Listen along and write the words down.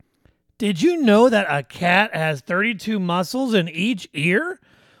Did you know that a cat has 32 muscles in each ear?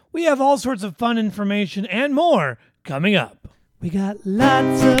 We have all sorts of fun information and more coming up. We got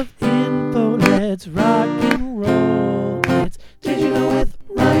lots of info, let's rock and roll. It's Did You Know with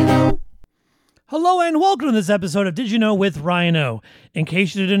Rhino? Hello and welcome to this episode of Did You Know with Rhino. In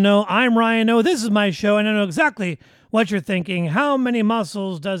case you didn't know, I'm Rhino, this is my show, and I know exactly what you're thinking. How many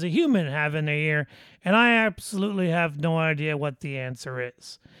muscles does a human have in their ear? And I absolutely have no idea what the answer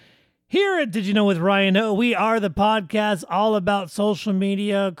is. Here at Did You Know with Rhino, we are the podcast all about social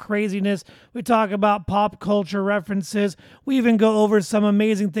media craziness. We talk about pop culture references. We even go over some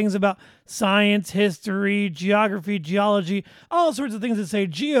amazing things about science, history, geography, geology, all sorts of things that say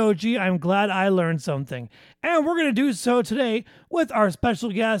GOG. I'm glad I learned something. And we're going to do so today with our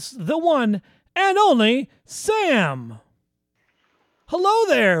special guest, the one and only Sam. Hello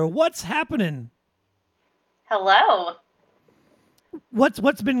there. What's happening? Hello.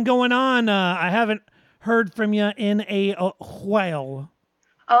 What's been going on? I haven't heard from you in a while.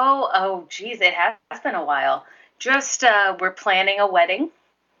 Geez, it has been a while. Just, we're planning a wedding.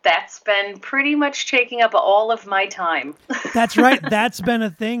 That's been pretty much taking up all of my time. That's right. That's been a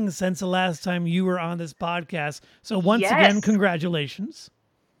thing since the last time you were on this podcast. So once again, congratulations.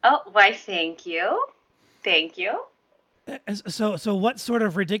 Oh, why, thank you. Thank you. So what sort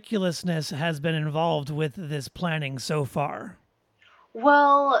of ridiculousness has been involved with this planning so far?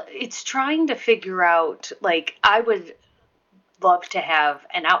 Well, it's trying to figure out, I would love to have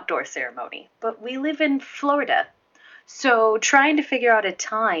an outdoor ceremony, but we live in Florida. So trying to figure out a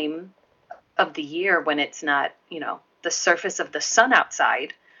time of the year when it's not, the surface of the sun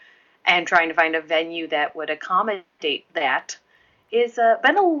outside and trying to find a venue that would accommodate that is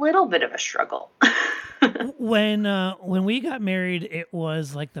been a little bit of a struggle. When we got married, it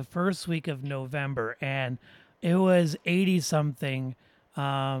was like the first week of November, and it was 80-something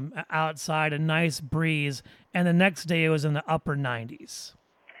outside, a nice breeze, and the next day it was in the upper 90s.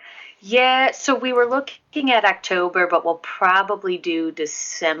 Yeah, so we were looking at October, but we'll probably do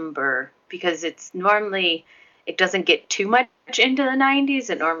December because it doesn't get too much into the 90s.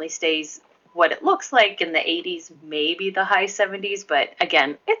 It normally stays what it looks like in the 80s, maybe the high 70s, but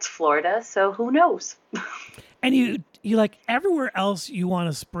again, it's Florida, so who knows? And you like everywhere else you want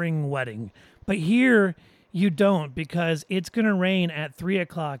a spring wedding, but here you don't, because it's going to rain at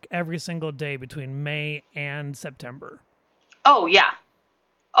 3:00 every single day between May and September. Oh yeah.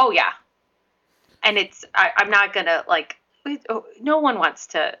 And I'm not going to no one wants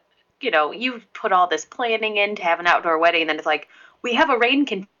to, you put all this planning in to have an outdoor wedding and then it's like, we have a rain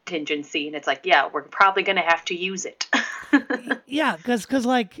contingency. And it's like, yeah, we're probably going to have to use it. Yeah. Cause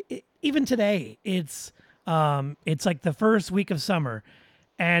even today it's like the first week of summer.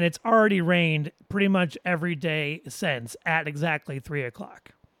 And it's already rained pretty much every day since at exactly 3:00.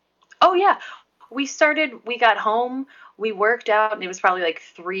 Oh, yeah. We got home, we worked out, and it was probably like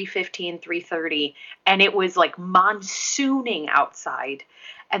 3:15, 3:30, and it was like monsooning outside,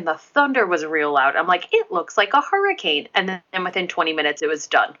 and the thunder was real loud. I'm like, it looks like a hurricane. And then within 20 minutes, it was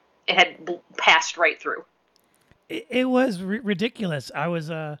done. It had passed right through. It was ridiculous. I was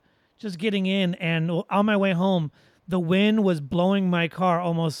just getting in, and on my way home, the wind was blowing my car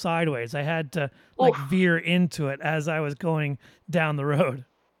almost sideways. I had to veer into it as I was going down the road.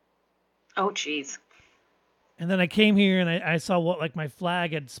 Oh, geez. And then I came here and I saw my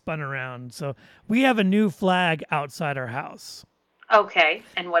flag had spun around. So we have a new flag outside our house. Okay.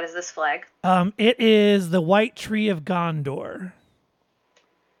 And what is this flag? It is the White Tree of Gondor.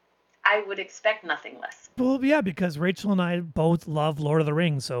 I would expect nothing less. Well, yeah, because Rachel and I both love Lord of the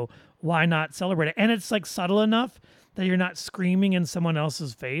Rings, so why not celebrate it? And it's subtle enough that you're not screaming in someone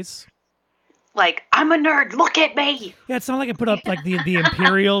else's face. Like, I'm a nerd, look at me! Yeah, it's not like I put up the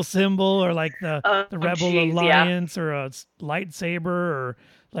Imperial symbol or the Rebel Alliance or a lightsaber or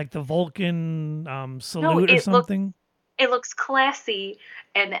the Vulcan salute or something. It looks classy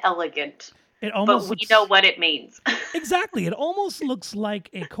and elegant. But we know what it means. Exactly. It almost looks like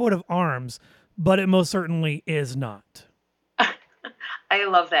a coat of arms, but it most certainly is not. I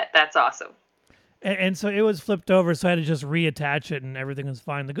love that. That's awesome. And so it was flipped over, so I had to just reattach it, and everything was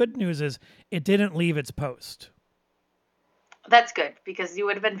fine. The good news is it didn't leave its post. That's good, because you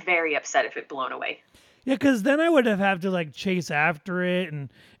would have been very upset if it blown away. Yeah, because then I would have had to chase after it and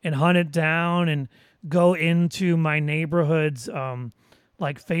hunt it down and go into my neighborhood's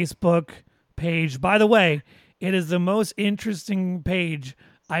Facebook page. By the way, it is the most interesting page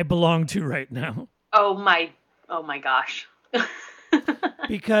I belong to right now. Oh my gosh.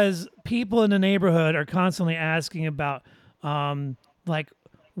 Because people in the neighborhood are constantly asking about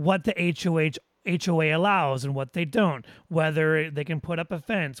what the HOH HOA allows and what they don't, whether they can put up a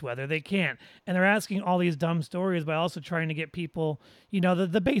fence, whether they can't. And they're asking all these dumb stories by also trying to get people,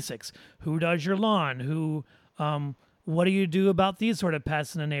 the basics. Who does your lawn? What do you do about these sort of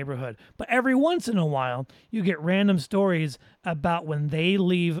pests in the neighborhood? But every once in a while, you get random stories about when they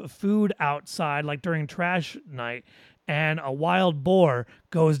leave food outside, like during trash night, and a wild boar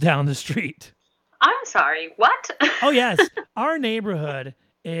goes down the street. I'm sorry, what? Oh yes, our neighborhood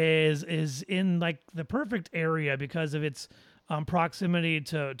is in like the perfect area because of its proximity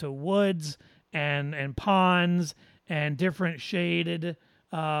to woods and ponds and different shaded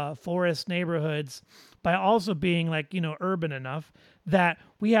forest neighborhoods, by also being like urban enough that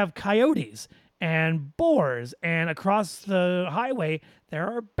we have coyotes and boars, and across the highway there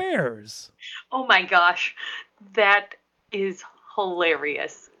are bears. Oh my gosh, that is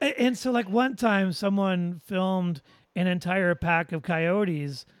hilarious. And so, like, one time someone filmed an entire pack of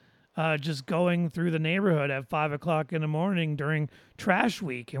coyotes just going through the neighborhood at 5 o'clock in the morning during trash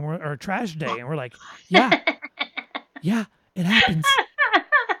week, or trash day, and we're like, yeah, yeah, it happens.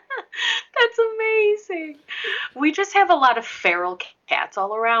 That's amazing. We just have a lot of feral cats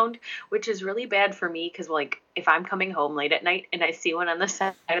all around, which is really bad for me because, like, if I'm coming home late at night and I see one on the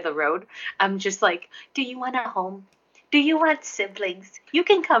side of the road, I'm just like, do you want a home? Do you want siblings? You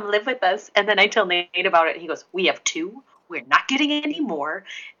can come live with us. And then I tell Nate about it, and he goes, we have two. We're not getting any more.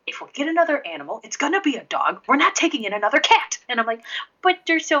 If we get another animal, it's going to be a dog. We're not taking in another cat. And I'm like, but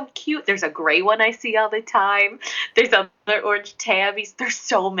they're so cute. There's a gray one I see all the time. There's other orange tabbies. There's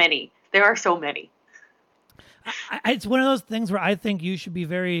so many. There are so many. It's one of those things where I think you should be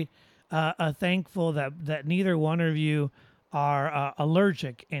very thankful that neither one of you are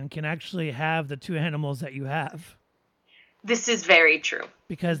allergic and can actually have the two animals that you have. This is very true.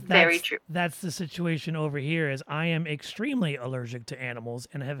 Because very true. That's the situation over here. Is I am extremely allergic to animals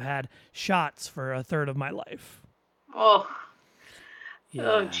and have had shots for a third of my life. Oh. Yeah.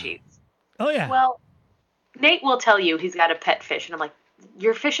 Oh, jeez. Oh, yeah. Well, Nate will tell you he's got a pet fish, and I'm like,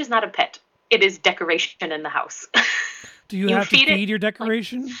 your fish is not a pet. It is decoration in the house. Do you have to feed your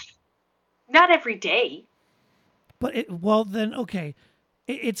decoration? Like, not every day. But okay.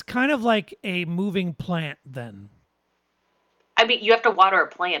 It's kind of like a moving plant then. I mean, you have to water a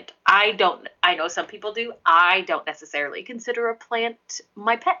plant. I know some people do. I don't necessarily consider a plant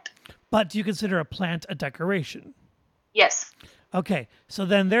my pet. But do you consider a plant a decoration? Yes. Okay. So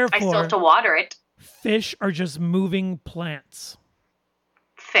then therefore, I still have to water it. Fish are just moving plants.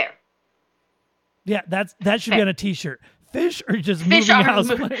 Fair. Yeah, that should be on a t-shirt. Fish are just moving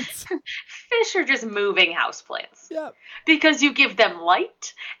houseplants. Fish are just moving houseplants. Yeah. Because you give them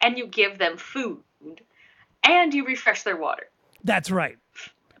light and you give them food and you refresh their water. That's right.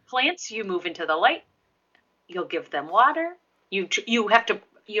 Plants, you move into the light. You'll give them water. You have to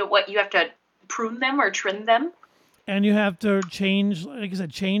prune them or trim them. And you have to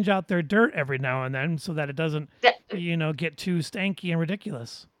change out their dirt every now and then so that it doesn't get too stanky and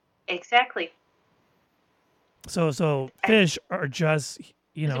ridiculous. Exactly. So fish are just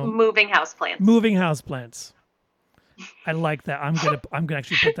moving houseplants. Moving houseplants. I like that. I'm gonna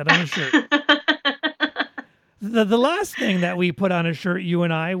actually put that on a shirt. The last thing that we put on a shirt, you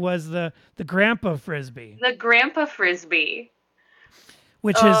and I, was the grandpa frisbee. The grandpa frisbee.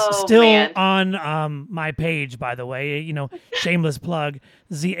 Which is still on my page, by the way. Shameless plug,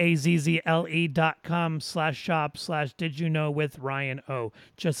 zazzle.com/shop/did-you-know with Ryan O.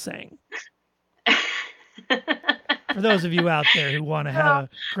 Just saying. For those of you out there who want to have a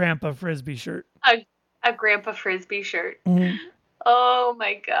grandpa frisbee shirt. A grandpa frisbee shirt. Mm-hmm. Oh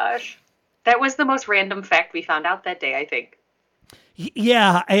my gosh. That was the most random fact we found out that day, I think.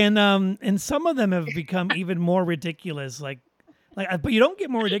 Yeah, and some of them have become even more ridiculous. But you don't get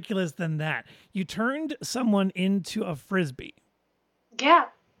more ridiculous than that. You turned someone into a frisbee. Yeah.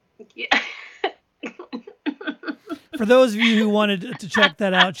 For those of you who wanted to check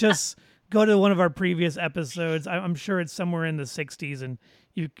that out, just go to one of our previous episodes. I'm sure it's somewhere in the 60s, and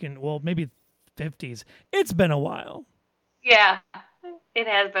you can, maybe 50s. It's been a while. Yeah, it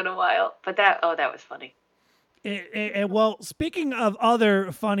has been a while. But that was funny. Speaking of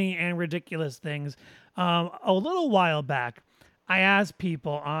other funny and ridiculous things, a little while back, I asked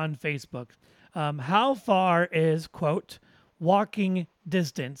people on Facebook, how far is, quote, walking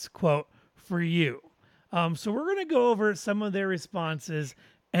distance, quote, for you? So we're going to go over some of their responses,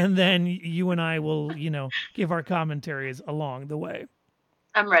 and then you and I will, give our commentaries along the way.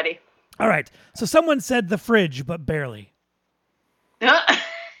 I'm ready. All right. So someone said the fridge, but barely. I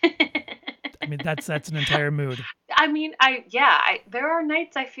mean, that's an entire mood. I mean, there are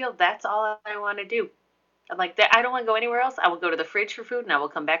nights I feel that's all I want to do. I'm like, I don't want to go anywhere else. I will go to the fridge for food, and I will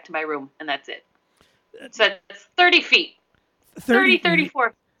come back to my room, and that's it. So it's 30 feet. 30 feet.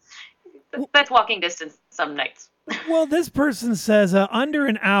 34. That's walking distance some nights. Well, this person says under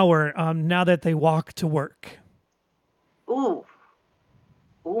an hour now that they walk to work. Ooh.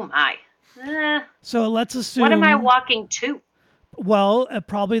 Ooh, my. So let's assume. What am I walking to? Well,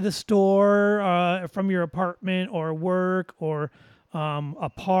 probably the store from your apartment or work or a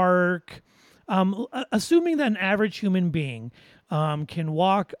park. Assuming that an average human being can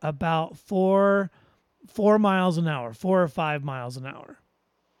walk about 4 miles an hour, 4 or 5 miles an hour.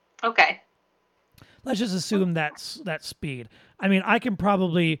 Okay. Let's just assume that speed. I mean, I can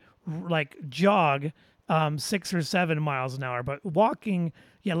probably like jog 6 or 7 miles an hour, but walking,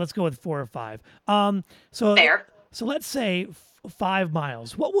 yeah, let's go with 4 or 5. So Fair. So let's say 5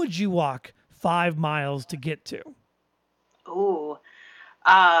 miles. What would you walk 5 miles to get to? Ooh.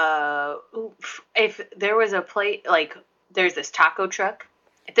 If there was a place, like, there's this taco truck.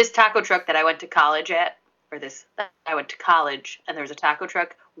 If this taco truck that I went to college at, I went to college and there was a taco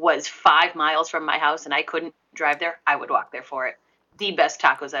truck, was 5 miles from my house and I couldn't drive there, I would walk there for it. The best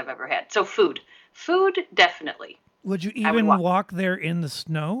tacos I've ever had. So food, definitely. Would you even walk there in the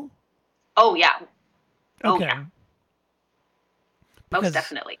snow? Oh yeah. Okay. Yeah. Most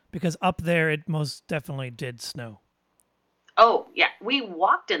definitely. Because up there, it most definitely did snow. Oh, yeah. We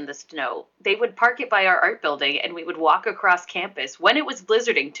walked in the snow. They would park it by our art building, and we would walk across campus when it was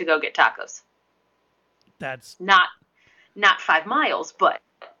blizzarding to go get tacos. That's not 5 miles, but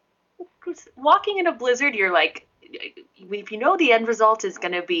walking in a blizzard, you're like, if you know the end result is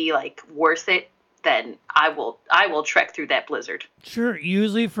going to be like worth it, then I will trek through that blizzard. Sure,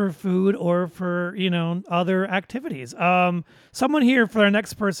 usually for food or for, other activities. Someone here for our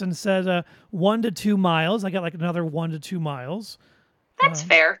next person said 1 to 2 miles. I got like another 1 to 2 miles. That's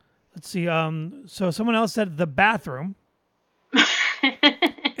fair. Let's see. So someone else said the bathroom.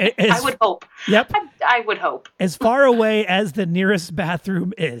 I would hope. Yep. I would hope. As far away as the nearest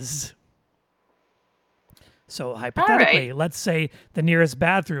bathroom is. So hypothetically, let's say the nearest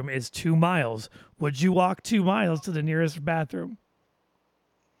bathroom is 2 miles. Would you walk 2 miles to the nearest bathroom?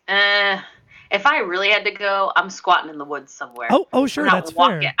 If I really had to go, I'm squatting in the woods somewhere. Oh, sure, that's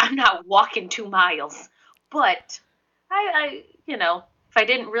fair. I'm not walking 2 miles, but I if I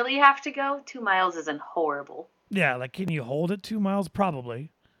didn't really have to go, 2 miles isn't horrible. Yeah, like can you hold it 2 miles?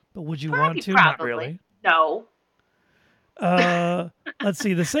 Probably, but would you want to? Probably. Not really. No. Let's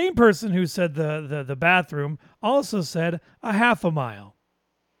see. The same person who said the bathroom also said a half a mile.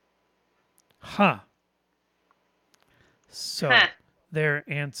 Huh. So their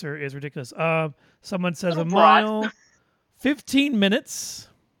answer is ridiculous. Someone says a mile, 15 minutes.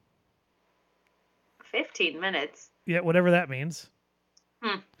 15 minutes? Yeah, whatever that means.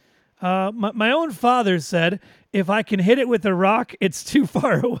 My own father said, if I can hit it with a rock, it's too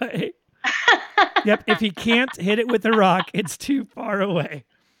far away. Yep, if he can't hit it with a rock, it's too far away.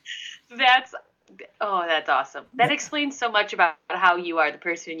 That's awesome. That explains so much about how you are the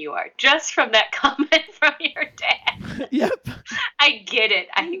person you are. Just from that comment from your dad. Yep. I get it.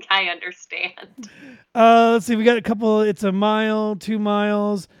 I understand. Let's see. We got a couple. It's a mile, 2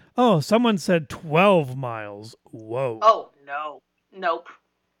 miles. Oh, someone said 12 miles. Whoa. Oh, no. Nope.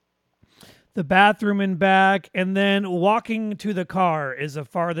 The bathroom and back, and then walking to the car is the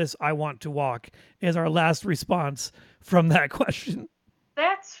farthest I want to walk, is our last response from that question.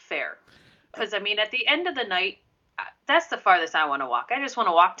 That's fair. Because, at the end of the night, that's the farthest I want to walk. I just want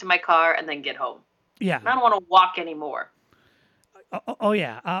to walk to my car and then get home. Yeah. I don't want to walk anymore. Oh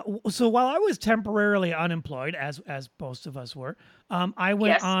yeah. So while I was temporarily unemployed, as most of us were, I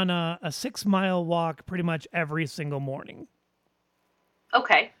went on a 6-mile walk pretty much every single morning.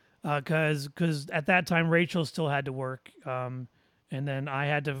 Okay. Because at that time Rachel still had to work, and then I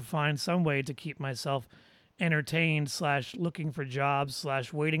had to find some way to keep myself entertained / looking for jobs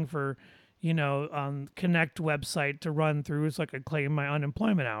 / waiting for Connect website to run through so I could claim my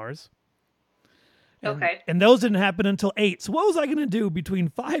unemployment hours. And those didn't happen until 8. So what was I going to do between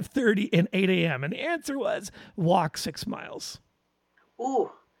 5:30 and 8 a.m.? And the answer was walk 6 miles. Ooh,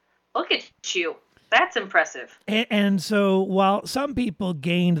 look at you. That's impressive. And so while some people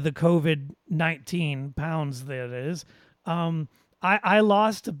gained the COVID-19 pounds, that is, I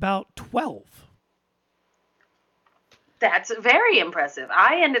lost about 12. That's very impressive.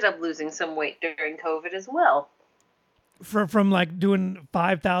 I ended up losing some weight during COVID as well. From like doing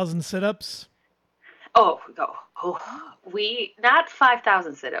 5,000 sit-ups? We not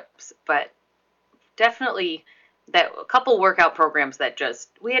 5,000 sit-ups, but definitely that a couple workout programs that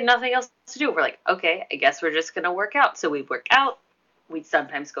we had nothing else to do. We're like, okay, I guess we're just gonna work out. So we'd work out. We'd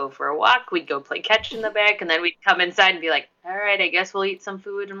sometimes go for a walk. We'd go play catch in the back, and then we'd come inside and be like, all right, I guess we'll eat some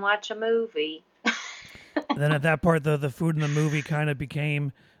food and watch a movie. And then at that part, the food in the movie kind of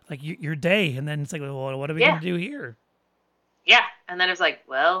became like your day, and then it's like, well, what are we Yeah. gonna do here? Yeah. And then it was like,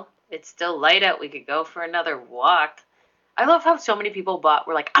 well, it's still light out. We could go for another walk. I love how so many people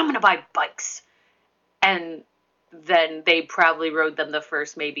were like, I'm going to buy bikes. And then they probably rode them the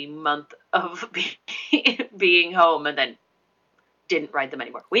first maybe month of being home and then didn't ride them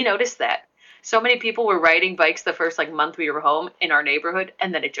anymore. We noticed that. So many people were riding bikes the first like month we were home in our neighborhood,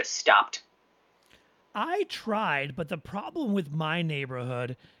 and then it just stopped. I tried, but the problem with my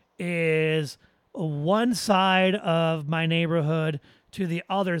neighborhood is one side of my neighborhood to the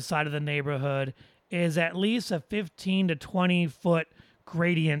other side of the neighborhood is at least a 15 to 20-foot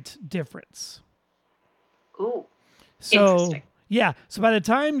gradient difference. Ooh, So, interesting. yeah. So by the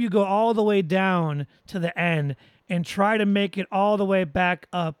time you go all the way down to the end and try to make it all the way back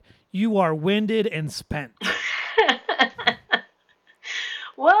up, you are winded and spent.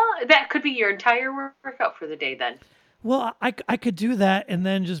 Well, that could be your entire workout for the day then. Well, I could do that and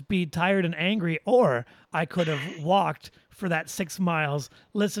then just be tired and angry, or I could have walked for that 6 miles,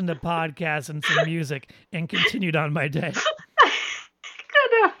 listened to podcasts and some music, and continued on my day.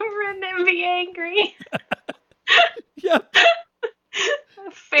 Could have run and be angry. Yep.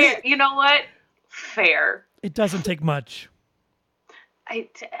 Fair. You know what? Fair. It doesn't take much. I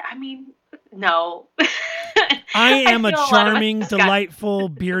mean, no. I am a feel lot of charming, us got- delightful,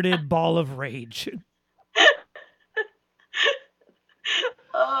 bearded ball of rage.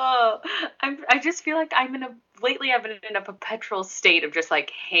 Oh, I just feel like lately I've been in a perpetual state of just like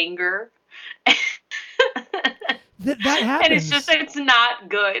hanger. That happens. And it's not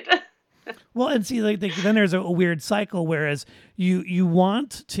good. Well, and see, like then there's a weird cycle. Whereas you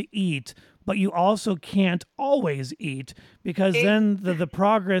want to eat, but you also can't always eat because then the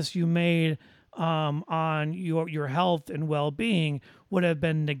progress you made on your health and well-being would have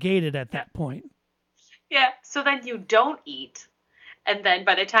been negated at that point. Yeah, so then you don't eat. And then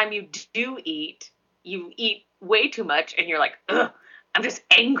by the time you do eat, you eat way too much and you're like, ugh, I'm just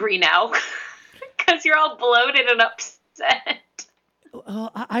angry now because you're all bloated and upset.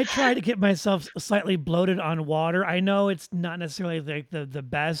 Well, I try to get myself slightly bloated on water. I know it's not necessarily like the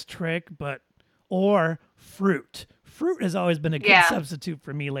best trick, or fruit. Fruit has always been a good substitute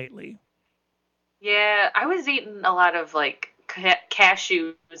for me lately. Yeah, I was eating a lot of like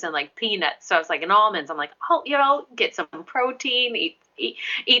cashews and like peanuts. So I was like, and almonds. I'm like, oh, get some protein,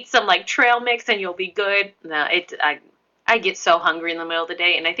 eat some like trail mix, and you'll be good. No, I get so hungry in the middle of the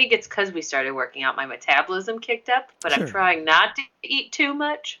day, and I think it's because we started working out. My metabolism kicked up, but Sure. I'm trying not to eat too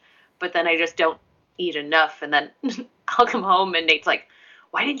much. But then I just don't eat enough, and then I'll come home and Nate's like,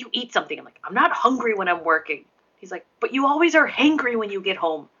 "Why didn't you eat something?" I'm like, "I'm not hungry when I'm working." He's like, "But you always are hangry when you get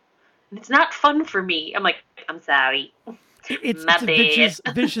home, and it's not fun for me." I'm like, "I'm sorry." It's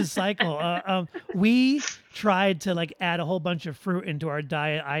a vicious cycle. We tried to like add a whole bunch of fruit into our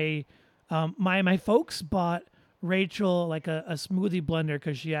diet. My folks bought Rachel like a smoothie blender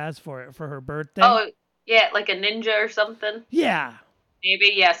because she asked for it for her birthday. Oh, yeah, like a Ninja or something. Yeah.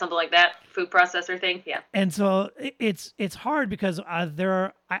 Maybe, yeah, something like that. Food processor thing, yeah. And so it's hard because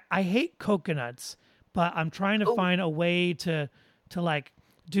I hate coconuts, but I'm trying to find a way to like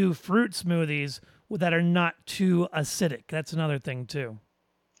do fruit smoothies that are not too acidic. That's another thing too.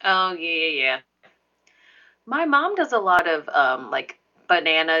 Oh, yeah. My mom does a lot of like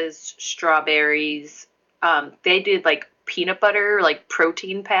bananas, strawberries. They did like peanut butter, like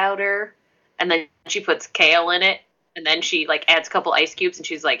protein powder, and then she puts kale in it, and then she like adds a couple ice cubes, and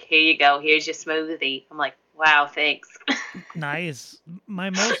she's like, "Here you go. Here's your smoothie." I'm like, "Wow, thanks." Nice. My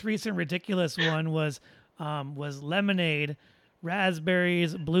most recent ridiculous one was lemonade,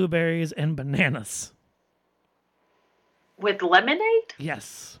 raspberries, blueberries, and bananas. With lemonade?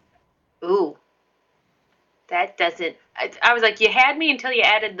 Yes. Ooh. That doesn't. I was like, you had me until you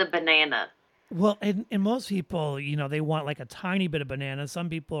added the banana. Well, and most people, they want like a tiny bit of banana. Some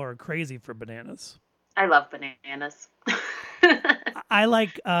people are crazy for bananas. I love bananas. I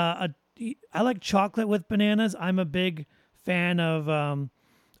like I like chocolate with bananas. I'm a big fan of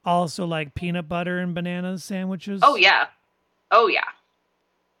also like peanut butter and banana sandwiches. Oh yeah.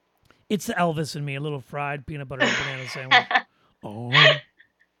 It's the Elvis in me, a little fried peanut butter and banana sandwich. Oh.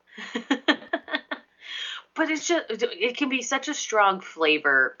 But it can be such a strong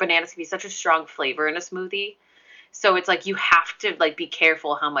flavor. Bananas can be such a strong flavor in a smoothie. So it's like you have to like be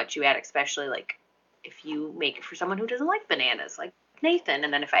careful how much you add, especially like if you make it for someone who doesn't like bananas, like Nathan.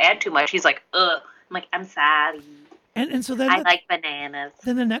 And then if I add too much, he's like, ugh. I'm like, I'm sorry. And so then I like bananas.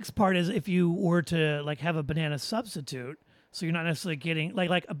 Then the next part is if you were to like have a banana substitute, so you're not necessarily getting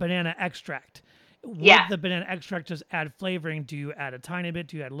like a banana extract. Yeah. Would the banana extract just add flavoring? Do you add a tiny bit?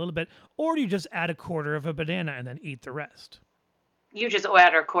 Do you add a little bit? Or do you just add a quarter of a banana and then eat the rest? You just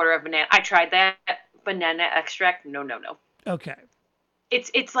add a quarter of banana. I tried that banana extract. No, no, no. Okay.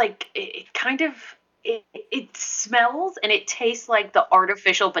 It's like it kind of it smells and it tastes like the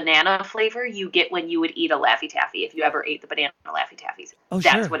artificial banana flavor you get when you would eat a Laffy Taffy. If you ever ate the banana Laffy Taffies, Oh,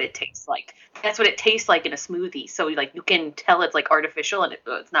 that's sure. what it tastes like. That's what it tastes like in a smoothie. So like you can tell it's like artificial and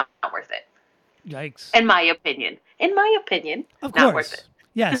it's not worth it. Yikes. In my opinion. In my opinion, Of not worth course. it.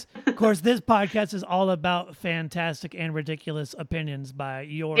 Yes. Of course, this podcast is all about fantastic and ridiculous opinions by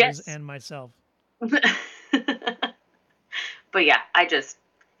yours Yes. and myself. But yeah, it's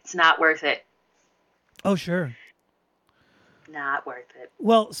not worth it. Oh, sure. Not worth it.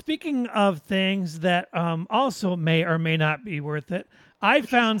 Well, speaking of things that also may or may not be worth it, I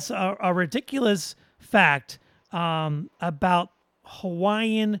found a ridiculous fact about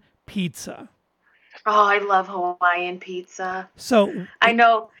Hawaiian pizza. Oh, I love Hawaiian pizza. So, I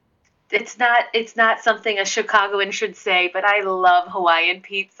know it's not something a Chicagoan should say, but I love Hawaiian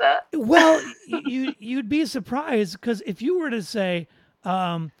pizza. well, you'd be surprised because if you were to say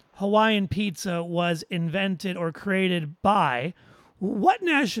Hawaiian pizza was invented or created by, what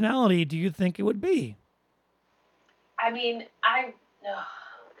nationality do you think it would be? I mean, I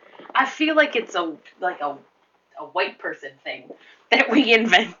feel like it's a white person thing that we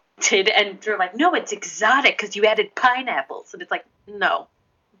invented, and they're like, no, it's exotic because you added pineapples, and it's like, no,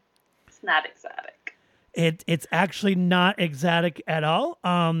 it's not exotic. It's actually not exotic at all.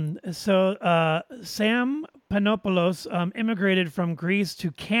 Sam Panopoulos immigrated from Greece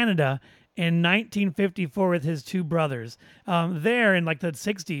to Canada in 1954 with his two brothers. There in like the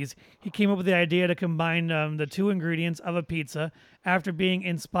 60s, he came up with the idea to combine the two ingredients of a pizza after being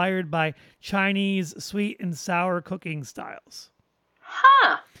inspired by Chinese sweet and sour cooking styles.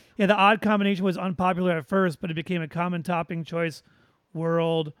 Huh. Yeah, the odd combination was unpopular at first, but it became a common topping choice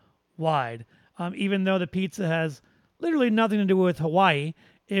worldwide. Even though the pizza has literally nothing to do with Hawaii,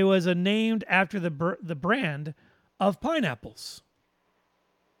 it was named after the brand of pineapples.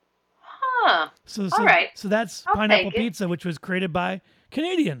 Huh. So All right. so that's I'll pineapple take it. pizza, which was created by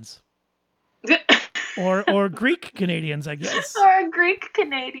Canadians or Greek Canadians, I guess. Or a Greek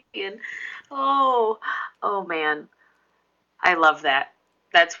Canadian. Oh man. I love that.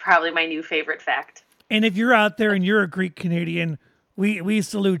 That's probably my new favorite fact. And if you're out there and you're a Greek Canadian, we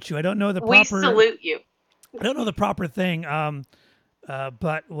salute you. I don't know the We proper salute you. I don't know the proper thing.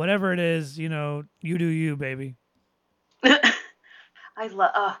 But whatever it is, you do you, baby. I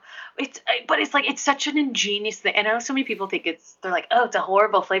love but it's like it's such an ingenious thing. And I know so many people think they're like, oh, it's a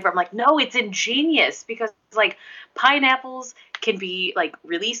horrible flavor. I'm like, no, it's ingenious because like pineapples can be like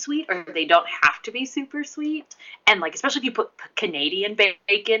really sweet or they don't have to be super sweet. And like especially if you put Canadian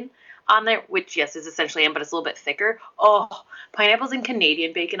bacon on there, which yes is essentially but it's a little bit thicker. Oh, pineapples and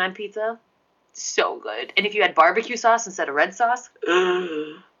Canadian bacon on pizza, so good. And if you had barbecue sauce instead of red sauce,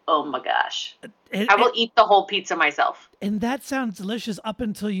 oh my gosh. I will eat the whole pizza myself. And that sounds delicious up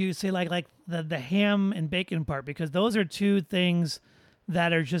until you say like the ham and bacon part, because those are two things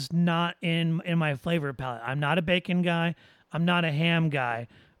that are just not in my flavor palette. I'm not a bacon guy. I'm not a ham guy,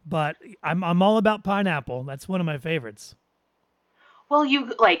 but I'm all about pineapple. That's one of my favorites. Well,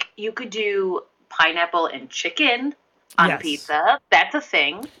 you could do pineapple and chicken on Yes. pizza. That's a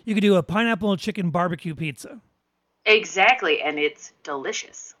thing. You could do a pineapple and chicken barbecue pizza. Exactly, and it's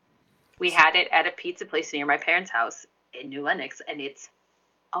delicious. We had it at a pizza place near my parents' house in New Lenox, and it's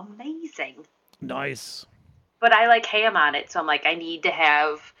amazing. Nice. But I like ham on it, so I'm like, I need to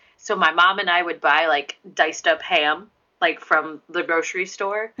have. So my mom and I would buy like diced up ham, like from the grocery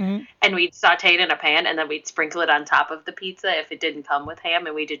store, Mhm. and we'd saute it in a pan, and then we'd sprinkle it on top of the pizza if it didn't come with ham,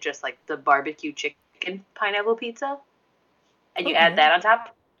 and we did just like the barbecue chicken pineapple pizza, and you Okay. add that on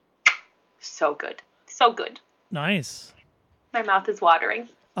top. So good, so good. Nice. My mouth is watering.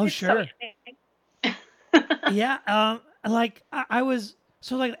 Oh, It's so sure. yummy. Yeah. Like I was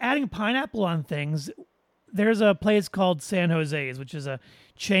so like adding pineapple on things. There's a place called San Jose's, which is a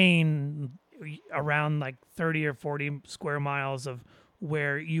chain around like 30 or 40 square miles of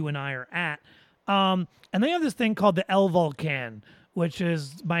where you and I are at. And they have this thing called the El Volcan, which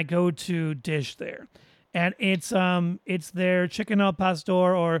is my go-to dish there. And it's their chicken al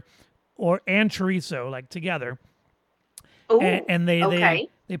pastor and chorizo like together. Ooh, And okay.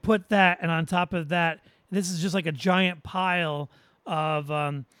 they put that, and on top of that, this is just like a giant pile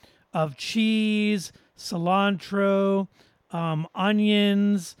of cheese, cilantro,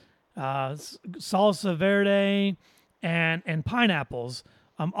 onions, salsa verde, and pineapples,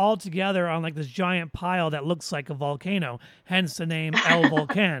 all together on like this giant pile that looks like a volcano. Hence the name El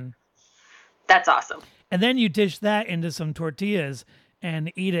Volcan. That's awesome. And then you dish that into some tortillas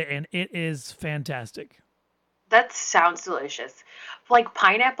and eat it, and it is fantastic. That sounds delicious. Like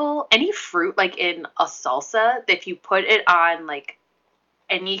pineapple, any fruit like in a salsa, if you put it on like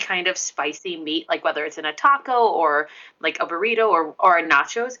any kind of spicy meat, like whether it's in a taco or like a burrito or a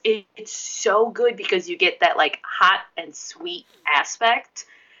nachos, it's so good because you get that like hot and sweet aspect,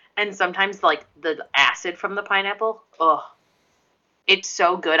 and sometimes like the acid from the pineapple. Oh, it's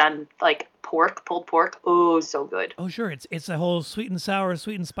so good on like pork, pulled pork. Oh, so good. Oh, sure. It's a whole sweet and sour,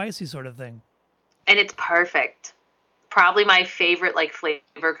 sweet and spicy sort of thing. And it's perfect. Probably my favorite like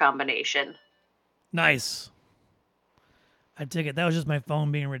flavor combination. Nice. I dig it. That was just my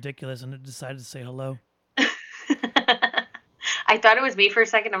phone being ridiculous, and it decided to say hello. I thought it was me for a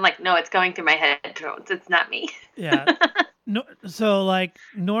second. I'm like, no, it's going through my headphones. It's not me. Yeah. No. So like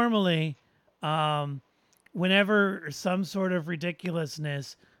normally, whenever some sort of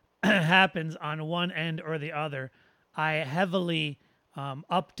ridiculousness happens on one end or the other, I heavily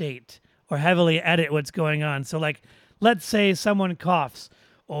update or heavily edit what's going on. So like, let's say someone coughs,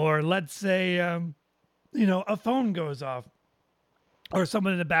 or let's say a phone goes off, or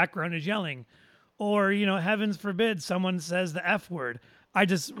someone in the background is yelling, or heavens forbid someone says the F word. I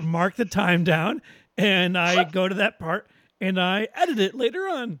just mark the time down and I go to that part and I edit it later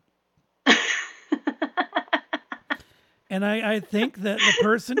on. And I think that the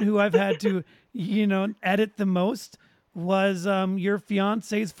person who I've had to edit the most was your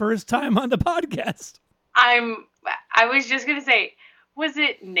fiance's first time on the podcast. I was just gonna say, was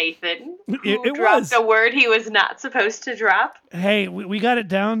it Nathan who it dropped was a word he was not supposed to drop? Hey, we got it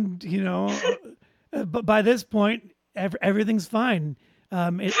down, but by this point, everything's fine.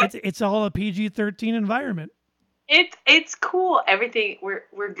 It's all a PG-13 environment. It's cool. Everything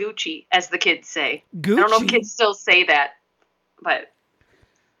we're Gucci, as the kids say. Gucci. I don't know if kids still say that, but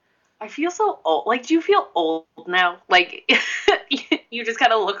I feel so old. Like, do you feel old now? Like, you just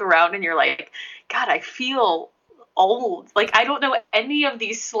kind of look around and you're like, God, I feel old. Like, I don't know any of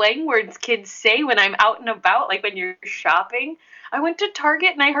these slang words kids say when I'm out and about, like when you're shopping. I went to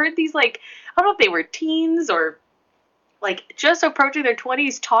Target and I heard these, like, I don't know if they were teens or like just approaching their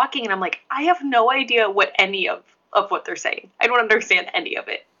 20s talking, and I'm like, I have no idea what any of what they're saying. I don't understand any of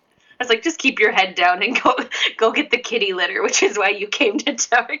it. I was like, just keep your head down and go get the kitty litter, which is why you came to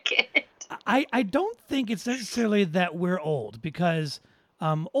Target. I don't think it's necessarily that we're old, because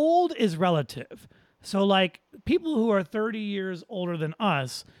old is relative. So like people who are 30 years older than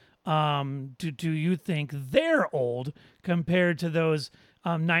us, do you think they're old compared to those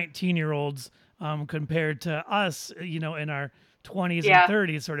 19-year-olds compared to us, in our 20s and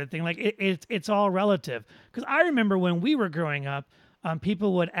 30s sort of thing? Like it's all relative. Because I remember when we were growing up,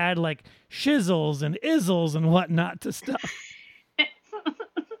 people would add like shizzles and izzles and whatnot to stuff.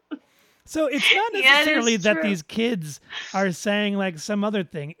 So it's not necessarily that these kids are saying like some other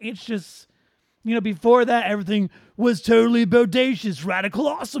thing. It's just, before that, everything was totally bodacious, radical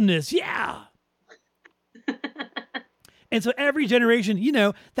awesomeness. Yeah. And so every generation,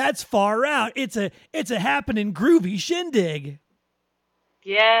 that's far out. It's a happening groovy shindig.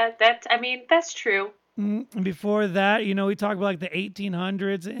 Yeah, that's true. And before that, we talk about like the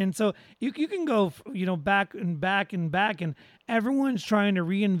 1800s. And so you can go, back and back and back, and everyone's trying to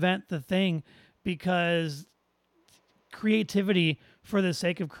reinvent the thing because creativity for the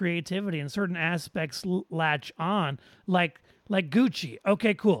sake of creativity, and certain aspects latch on, like Gucci.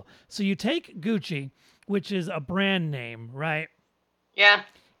 Okay, cool. So you take Gucci, which is a brand name, right? Yeah.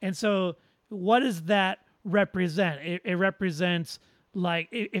 And so what does that represent? It represents, like,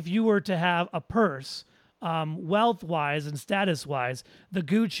 if you were to have a purse, wealth-wise and status-wise, the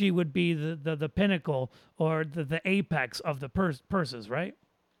Gucci would be the pinnacle or the apex of the purses, right?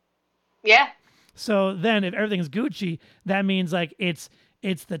 Yeah. So then if everything's Gucci, that means like it's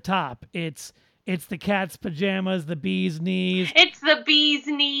the top. It's the cat's pajamas, the bee's knees. It's the bee's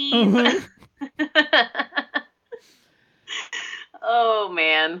knees. Oh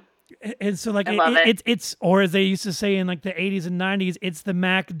man. And so like it's or as they used to say in like the 80s and 90s, it's the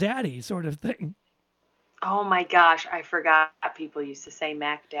Mac Daddy sort of thing. Oh my gosh, I forgot people used to say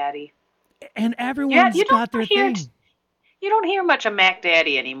Mac Daddy. And everyone's got their thing. You don't hear much of Mac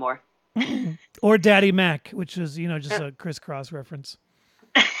Daddy anymore. Or Daddy Mac, which is, just a crisscross reference.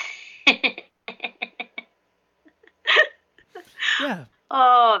 Yeah.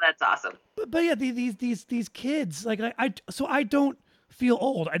 Oh, that's awesome. But yeah, these kids, like I don't feel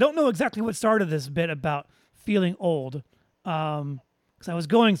old. I don't know exactly what started this bit about feeling old, because I was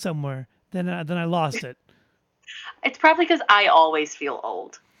going somewhere, then I lost it. It's probably because I always feel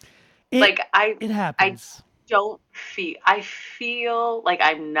old. It happens. I feel like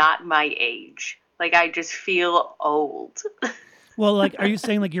I'm not my age. Like I just feel old. Well, like, are you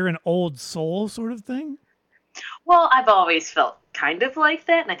saying like you're an old soul sort of thing? Well, I've always felt kind of like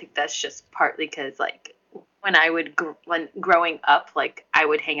that, and I think that's just partly because, like, when growing up, like, I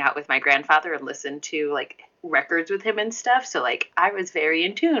would hang out with my grandfather and listen to like records with him and stuff. So, like, I was very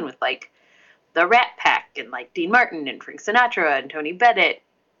in tune with like the Rat Pack and like Dean Martin and Frank Sinatra and Tony Bennett,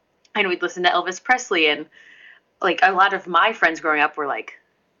 and we'd listen to Elvis Presley, and like a lot of my friends growing up were like,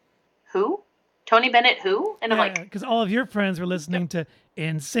 "Who? Tony Bennett? Who?" And I'm Yeah, like, because all of your friends were listening to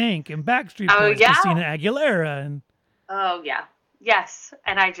NSYNC and Backstreet "Oh Boys, yeah, Christina Aguilera, and oh yeah, yes."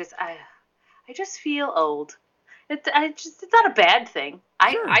 And I just feel old. It's not a bad thing.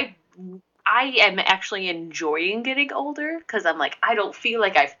 sure, I am actually enjoying getting older because I'm like I don't feel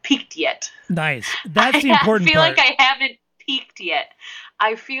like I've peaked yet. nice. That's the important Feel like part. I haven't peaked yet.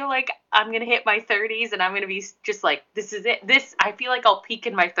 I feel like I'm gonna hit my 30s and I'm gonna be just like this is it. This I feel like I'll peak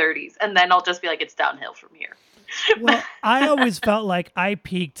in my 30s and then I'll just be like it's downhill from here. Well, I always felt like I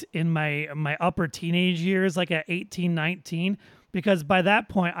peaked in my upper teenage years, like at 18, 19, because by that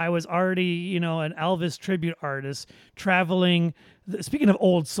point I was already, an Elvis tribute artist traveling. Speaking of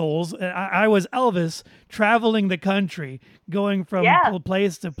old souls, I was Elvis traveling the country, going from Yeah.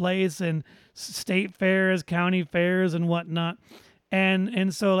 place to place and state fairs, county fairs, and whatnot.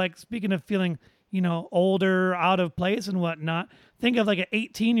 And so, like, speaking of feeling, older, out of place and whatnot, think of like an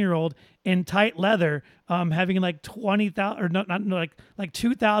 18-year-old in tight leather, having like 20,000 or not no, like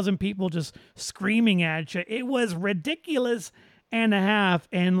 2,000 people just screaming at you. It was ridiculous and a half.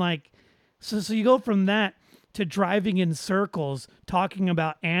 And like, so you go from that to driving in circles, talking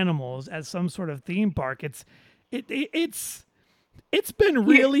about animals at some sort of theme park. It's been You,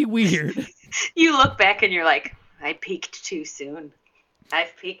 really weird. you look back and you're like, I peaked too soon.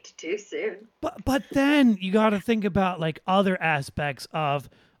 I've peaked too soon. But then you got to think about like other aspects of,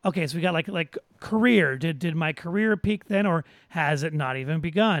 okay, so we got like career. Did my career peak then, or has it not even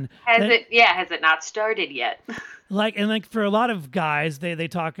begun? Then Has it not started yet? like for a lot of guys, they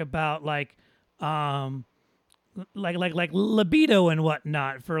talk about um like libido and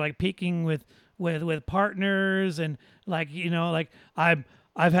whatnot for like peaking with partners, and like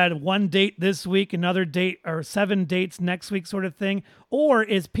I've had one date this week, another date, or 7 dates next week, sort of thing. Or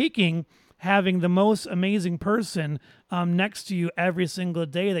is peaking having the most amazing person next to you every single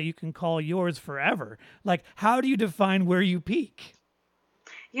day that you can call yours forever? Like, how do you define where you peak?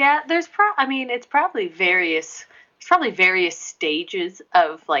 Yeah, I mean, it's probably various stages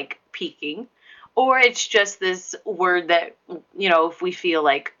of like peaking, or it's just this word that, if we feel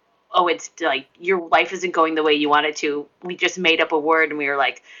like, oh, it's like your life isn't going the way you want it to, we just made up a word and we were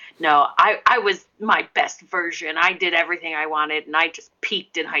like, no, I was my best version. I did everything I wanted and I just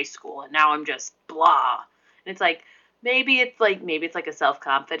peaked in high school and now I'm just blah. And it's like, maybe it's like a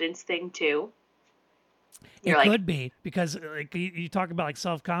self-confidence thing too. You're It like, could be because like you talk about like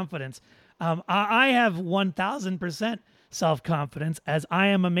self confidence. I have 1,000% self confidence, as I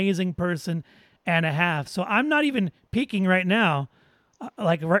am amazing person and a half. So I'm not even peaking right now.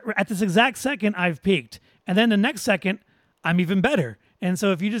 Like right at this exact second, I've peaked, and then the next second, I'm even better. And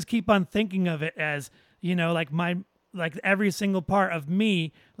so if you just keep on thinking of it as like like every single part of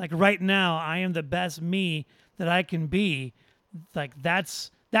me, like right now, I am the best me that I can be. Like that's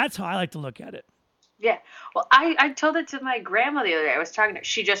how I like to look at it. yeah. Well, I told it to my grandma the other day. I was talking to her.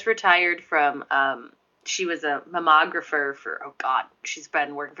 She just retired from, she was a mammographer for, oh God, she's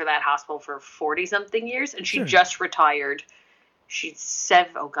been working for that hospital for 40 something years and she Sure. just retired.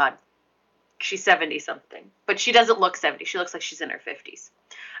 Oh God, she's 70 something, but she doesn't look 70. She looks like she's in her 50s.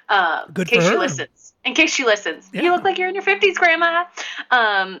 In Good for case she her. listens. In case she listens. You Yeah. look like you're in your 50s, grandma.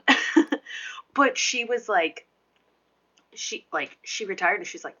 Um, but she was like, she retired and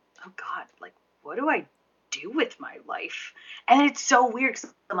she's like, oh God, like, what do I do with my life? And it's so weird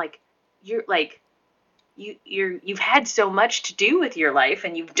 'cause I'm like, you're like, you've had so much to do with your life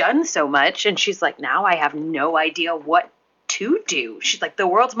and you've done so much. And she's like, now I have no idea what to do. She's like, the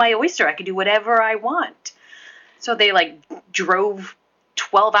world's my oyster. I can do whatever I want. So they like drove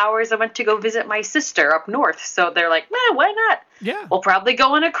 12 hours. I went to go visit my sister up north. So they're like, why not? Yeah. We'll probably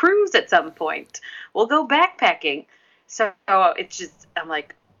go on a cruise at some point. We'll go backpacking. So it's just, I'm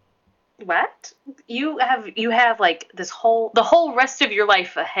like, what? You have like the whole rest of your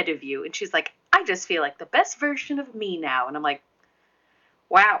life ahead of you. And she's like, I just feel like the best version of me now. And I'm like,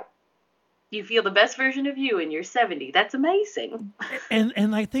 wow, you feel the best version of you and you're 70. That's amazing.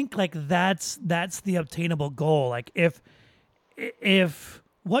 And I think like that's the obtainable goal. Like if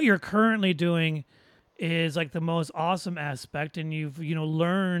what you're currently doing is like the most awesome aspect, and you've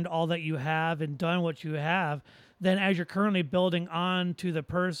learned all that you have and done what you have, then as you're currently building on to the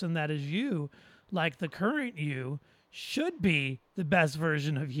person that is you, like the current you should be the best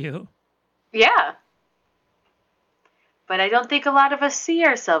version of you. Yeah. But I don't think a lot of us see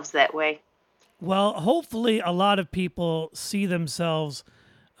ourselves that way. Well, hopefully a lot of people see themselves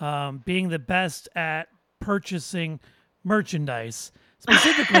being the best at purchasing merchandise,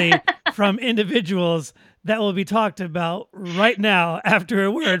 specifically from individuals that will be talked about right now after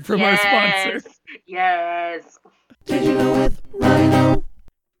a word from our sponsor. Yes. Did you know with Rhino?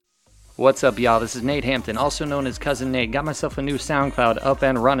 What's up, y'all? This is Nate Hampton, also known as Cousin Nate. Got myself a new SoundCloud up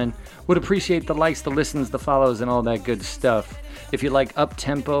and running. Would appreciate the likes, the listens, the follows, and all that good stuff. If you like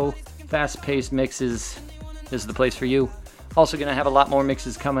up-tempo, fast-paced mixes, this is the place for you. Also going to have a lot more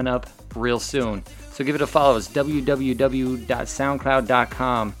mixes coming up real soon. So give it a follow. It's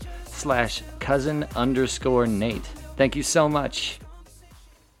www.soundcloud.com/cousin_Nate. Thank you so much.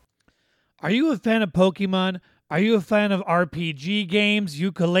 Are you a fan of Pokemon? Are you a fan of RPG games,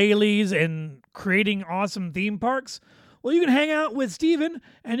 ukuleles, and creating awesome theme parks? Well, you can hang out with Steven,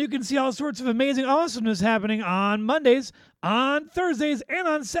 and you can see all sorts of amazing awesomeness happening on Mondays, on Thursdays, and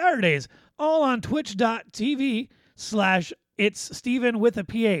on Saturdays, all on twitch.tv/It's Steven with a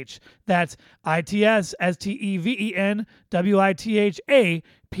PH. That's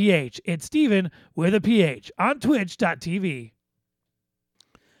ITSSTEVENWITHAPH. It's Steven with a PH on twitch.tv.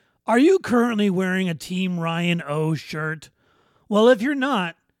 Are you currently wearing a Team Ryan O shirt? Well, if you're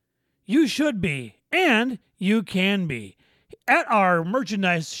not, you should be, and you can be. At our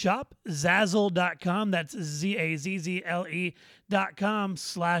merchandise shop, Zazzle.com, that's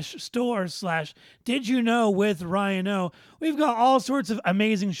ZAZZLE.com/store/Did You Know with Ryan O. We've got all sorts of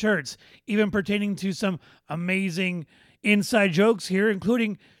amazing shirts, even pertaining to some amazing inside jokes here,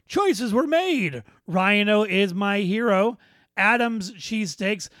 including Choices Were Made. Ryan O is my hero. Adams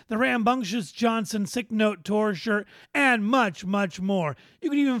Cheesesteaks, the Rambunctious Johnson Sick Note Tour shirt, and much, much more. You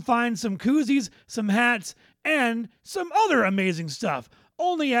can even find some koozies, some hats, and some other amazing stuff.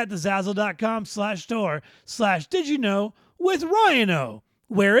 Only at the Zazzle.com/store/Did You Know with Ryan O.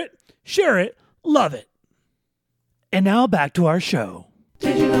 Wear it, share it, love it. And now back to our show.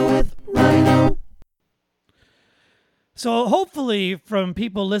 Did you know with Ryan O? So hopefully from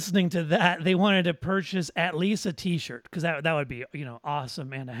people listening to that, they wanted to purchase at least a t-shirt, because that would be,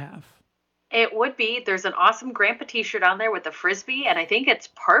 awesome and a half. It would be. There's an awesome grandpa t-shirt on there with a Frisbee, and I think it's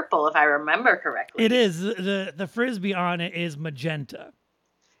purple if I remember correctly. It is. The Frisbee on it is magenta.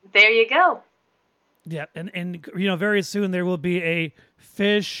 There you go. Yeah, and very soon there will be a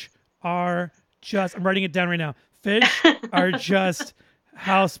fish are just, I'm writing it down right now. Fish are just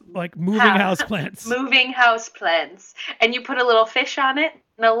moving house plants. Moving house plants. And you put a little fish on it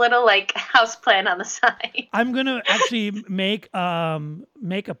and a little house plant on the side. I'm gonna actually make a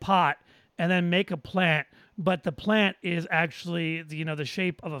pot and then make a plant, but the plant is actually the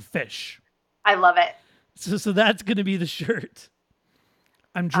shape of a fish. I love it. So that's gonna be the shirt.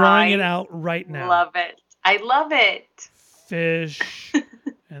 I'm drawing it out right now. Love it. I love it. Fish.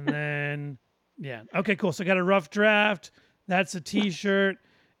 And then okay, cool. So I got a rough draft. That's a t-shirt.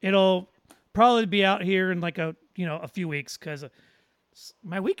 It'll probably be out here in a few weeks, because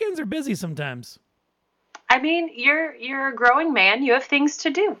my weekends are busy sometimes. I mean, you're a growing man. You have things to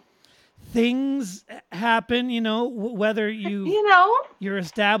do. Things happen, whether you're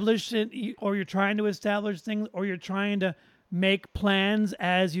established or you're trying to establish things, or you're trying to make plans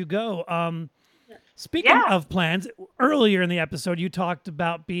as you go. Speaking of plans, earlier in the episode, you talked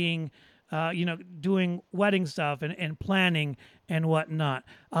about being doing wedding stuff and planning and whatnot.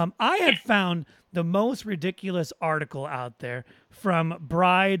 I had found the most ridiculous article out there from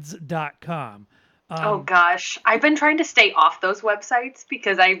brides.com. Oh gosh, I've been trying to stay off those websites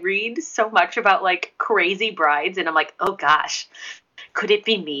because I read so much about crazy brides, and I'm like, oh gosh, could it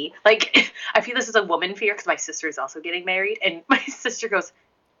be me? I feel this is a woman fear because my sister is also getting married, and my sister goes,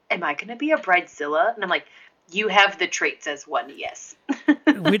 am I going to be a bridezilla? And I'm like, you have the traits as one, yes.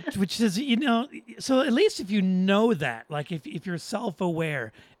 which is, so at least if you know that, if you're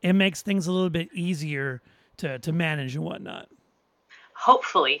self-aware, it makes things a little bit easier to manage and whatnot.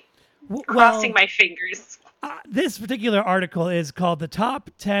 Hopefully. Crossing my fingers. This particular article is called The Top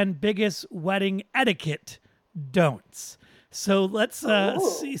 10 Biggest Wedding Etiquette Don'ts. So let's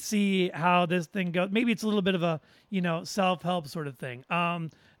see how this thing goes. Maybe it's a little bit of a, self-help sort of thing.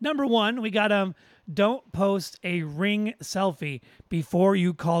 Number one, we got don't post a ring selfie before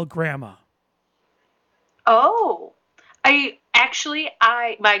you call grandma. Oh,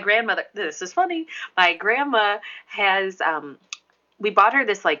 my grandmother, this is funny. My grandma has, we bought her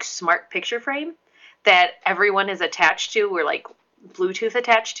this smart picture frame that everyone is attached to. We're like Bluetooth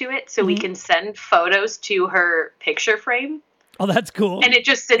attached to it, so we can send photos to her picture frame. Oh, that's cool. And it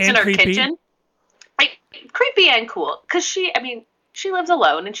just sits in our creepy. kitchen. Like, creepy and cool. Because she lives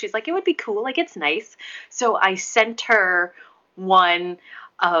alone, and she's like, it would be cool. Like, it's nice. So I sent her one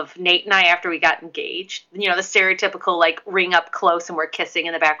of Nate and I after we got engaged. You know, the stereotypical, like, ring up close and we're kissing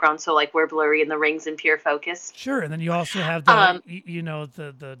in the background, so, like, we're blurry and the ring's in pure focus. Sure, and then you also have the,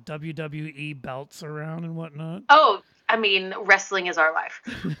 the WWE belts around and whatnot. Oh, I mean, wrestling is our life.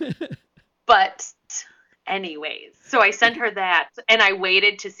 But anyways, so I sent her that, and I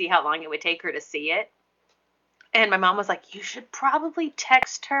waited to see how long it would take her to see it. And my mom was like, you should probably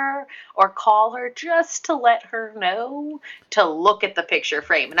text her or call her just to let her know to look at the picture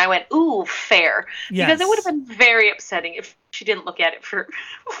frame. And I went, ooh, fair. Yes. Because it would have been very upsetting if she didn't look at it for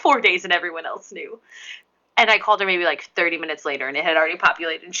 4 days and everyone else knew. And I called her maybe like 30 minutes later, and it had already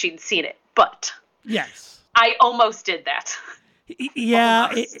populated and she'd seen it. But yes, I almost did that.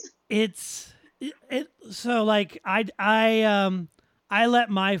 Yeah, so like I let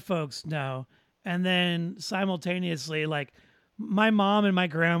my folks know, and then simultaneously, like, my mom and my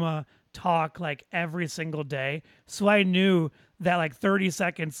grandma talk like every single day, so I knew that like 30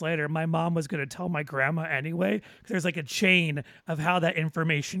 seconds later my mom was going to tell my grandma anyway, because there's like a chain of how that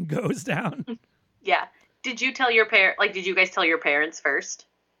information goes down. Yeah. Did you tell your did you guys tell your parents first?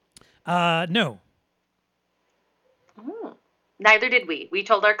 No. Neither did we. We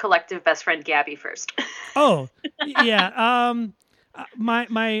told our collective best friend Gabby first. Oh, yeah.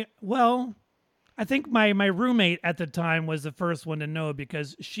 I think my roommate at the time was the first one to know,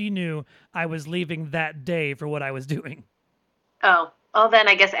 because she knew I was leaving that day for what I was doing. Oh, well, then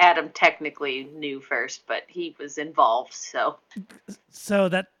I guess Adam technically knew first, but he was involved, so. So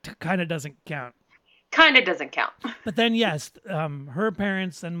that kind of doesn't count. Kind of doesn't count. But then, yes, her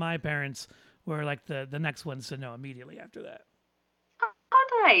parents and my parents were like the next ones to know immediately after that.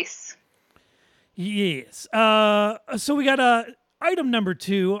 Oh, nice. Yes. So we got item number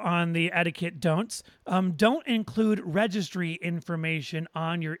 2 on the etiquette don'ts. Don't include registry information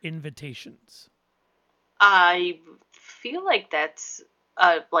on your invitations. I feel like that's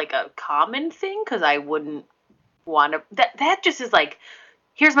like a common thing, because I wouldn't want to. That just is like,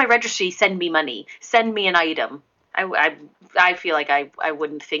 here's my registry, send me money, send me an item. I feel like I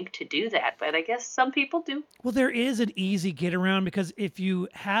wouldn't think to do that, but I guess some people do. Well, there is an easy get around, because if you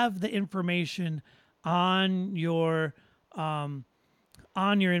have the information on your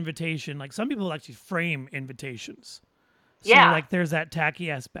invitation, like, some people actually frame invitations. So, Yeah. like, there's that tacky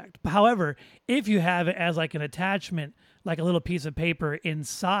aspect. However, if you have it as like an attachment, like a little piece of paper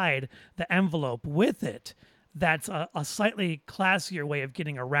inside the envelope with it, that's a slightly classier way of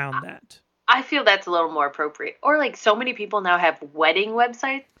getting around that. I feel that's a little more appropriate. Or like, so many people now have wedding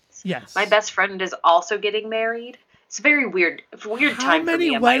websites. Yes. My best friend is also getting married. It's a very weird time for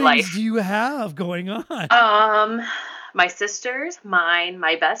me in my life. How many weddings do you have going on? My sister's, mine,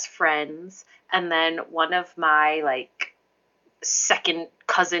 my best friend's, and then one of my like second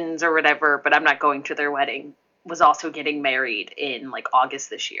cousins or whatever, but I'm not going to their wedding, was also getting married in like August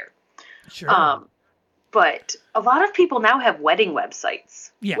this year. Sure. But a lot of people now have wedding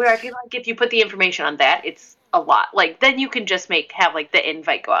websites. Yes. Where I feel like if you put the information on that, it's a lot. Like, then you can just have like the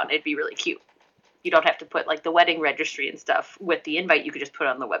invite go out, and it'd be really cute. You don't have to put like the wedding registry and stuff with the invite. You could just put it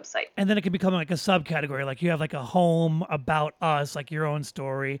on the website. And then it can become like a subcategory. Like, you have like a home, about us, like your own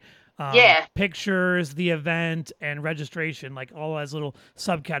story. Yeah. Pictures, the event, and registration, like all as little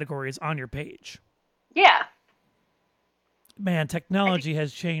subcategories on your page. Yeah. Man, technology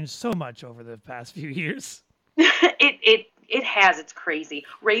has changed so much over the past few years. It has. It's crazy.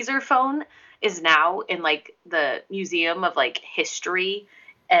 Razor phone is now in like the Museum of like History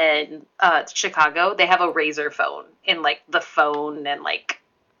in Chicago. They have a Razor phone in like the phone and like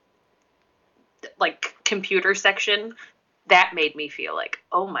computer section. That made me feel like,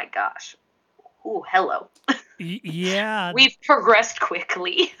 oh my gosh. Ooh, hello. Yeah. We've progressed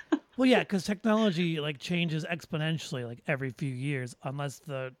quickly. Well, yeah, because technology like changes exponentially like every few years, unless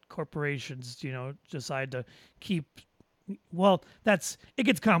the corporations, decide to keep. Well, it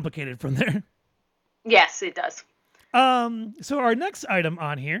gets complicated from there. Yes, it does. So our next item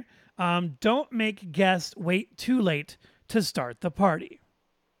on here, don't make guests wait too late to start the party.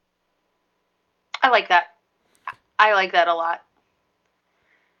 I like that. I like that a lot.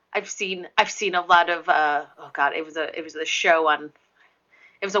 I've seen a lot of it was a show on.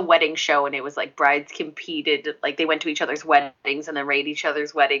 It was a wedding show, and it was like brides competed, like they went to each other's weddings and then rated each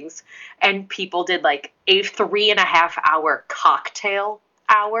other's weddings, and people did like a 3.5 hour cocktail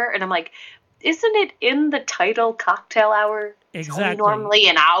hour, and I'm like, isn't it in the title cocktail hour? It's only Exactly. normally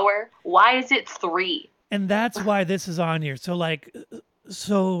an hour. Why is it 3? And that's why this is on here.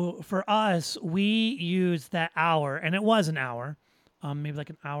 So for us, we used that hour, and it was an hour, maybe like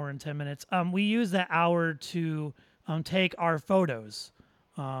an hour and 10 minutes. We used that hour to take our photos.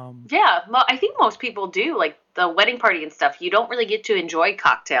 Yeah, I think most people do. Like the wedding party and stuff, you don't really get to enjoy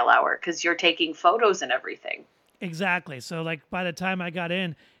cocktail hour because you're taking photos and everything. Exactly. So like by the time I got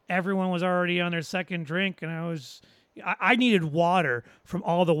in, everyone was already on their second drink, and I needed water from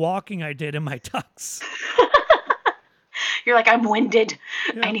all the walking I did in my tux. You're like, I'm winded.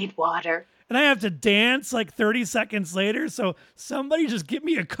 Yeah. I need water. And I have to dance like 30 seconds later, so somebody just give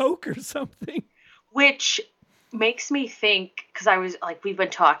me a Coke or something. Which makes me think, because I was like, we've been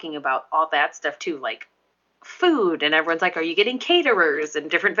talking about all that stuff too, like food, and everyone's like, are you getting caterers? And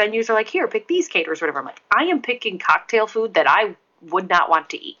different venues are like, here, pick these caterers, whatever. I'm like, I am picking cocktail food that I would not want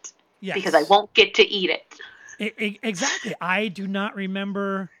to eat. Yes. Because I won't get to eat it. Exactly. I do not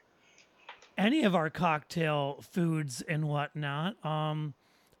remember any of our cocktail foods and whatnot.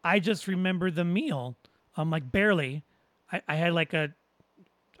 I just remember the meal. Like barely. I had like a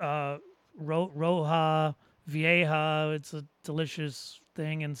roja vieja. It's a delicious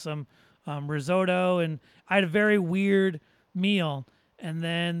thing, and some risotto, and I had a very weird meal. And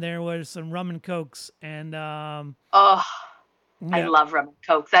then there was some rum and cokes, and Oh, yeah. I love rum and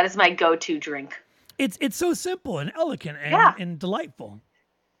coke. That is my go-to drink. It's so simple and elegant and, Yeah. and delightful.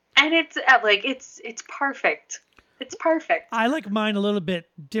 And it's like it's perfect. It's perfect. I like mine a little bit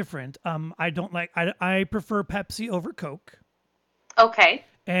different. I prefer Pepsi over Coke. Okay.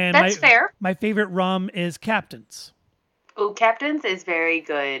 And That's fair. My favorite rum is Captain's. Oh, Captain's is very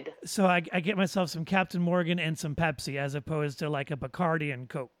good. So I get myself some Captain Morgan and some Pepsi as opposed to like a Bacardi and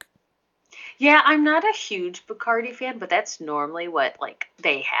Coke. Yeah, I'm not a huge Bacardi fan, but that's normally what like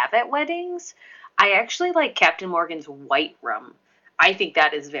they have at weddings. I actually like Captain Morgan's white rum. I think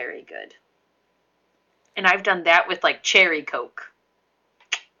that is very good. And I've done that with like cherry Coke.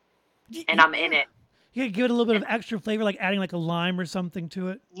 And I'm in it. You gotta give it a little bit of extra flavor, like adding like a lime or something to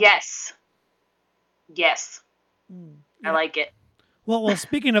it. Yes. Yes. I like it. Well,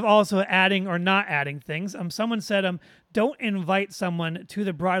 speaking of also adding or not adding things, someone said don't invite someone to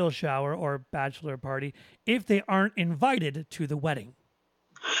the bridal shower or bachelor party if they aren't invited to the wedding.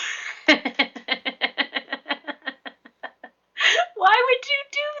 Why would you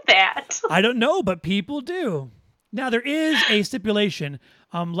do that? I don't know, but people do. Now, there is a stipulation.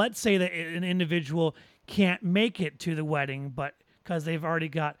 Let's say that an individual can't make it to the wedding, but because they've already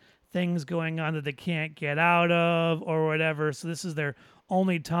got things going on that they can't get out of or whatever, so this is their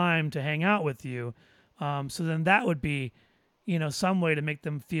only time to hang out with you. So then that would be, some way to make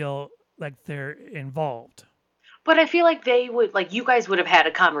them feel like they're involved. But I feel like they would, like, you guys would have had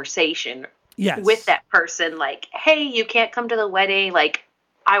a conversation Yes. with that person, like, hey, you can't come to the wedding, like,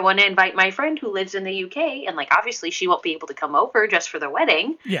 I want to invite my friend who lives in the UK, and, like, obviously she won't be able to come over just for the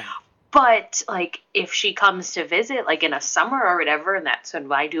wedding. Yeah. But, like, if she comes to visit, like, in a summer or whatever, and that's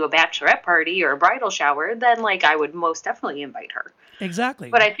when I do a bachelorette party or a bridal shower, then, like, I would most definitely invite her. Exactly.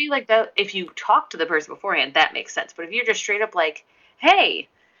 But I feel like that if you talk to the person beforehand, that makes sense. But if you're just straight up like, hey,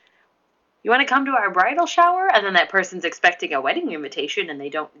 you want to come to our bridal shower? And then that person's expecting a wedding invitation and they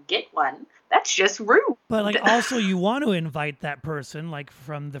don't get one. That's just rude. But like also you want to invite that person like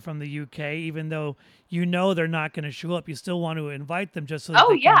from the UK, even though they're not going to show up. You still want to invite them just so that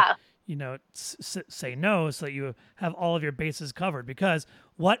they can, say no, so that you have all of your bases covered. Because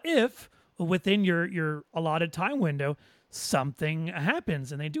what if within your allotted time window something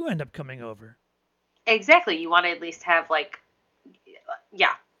happens and they do end up coming over? Exactly. You want to at least have like,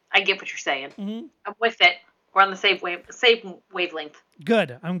 yeah, I get what you're saying. Mm-hmm. I'm with it. We're on the same wavelength.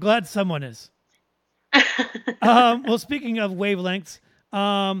 Good. I'm glad someone is. Well, speaking of wavelengths,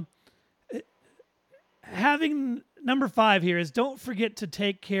 having number 5 here is don't forget to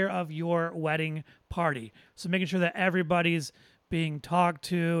take care of your wedding party. So making sure that everybody's being talked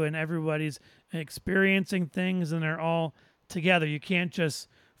to and everybody's experiencing things and they're all together. You can't just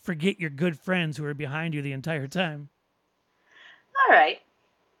forget your good friends who are behind you the entire time. All right.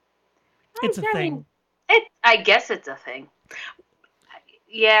 It's a thing. I guess it's a thing.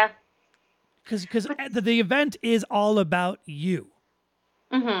 Yeah. Because the event is all about you.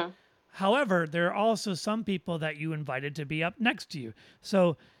 Mm-hmm. However, there are also some people that you invited to be up next to you.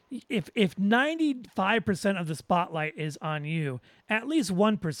 So if 95% of the spotlight is on you, at least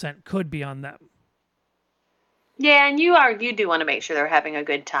 1% could be on them. Yeah, and you do want to make sure they're having a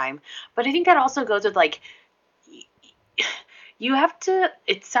good time. But I think that also goes with like you have to,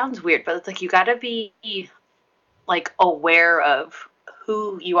 it sounds weird, but it's like you got to be like aware of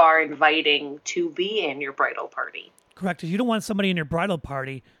who you are inviting to be in your bridal party. Correct. 'Cause you don't want somebody in your bridal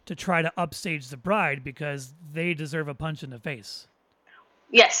party to try to upstage the bride because they deserve a punch in the face.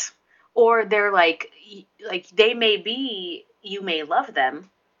 Yes. Or they're like they may be, you may love them,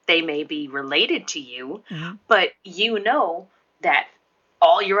 they may be related to you, but you know that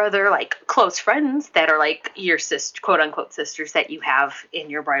all your other like close friends that are like your quote unquote sisters that you have in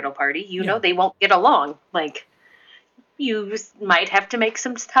your bridal party, you know they won't get along. Like you might have to make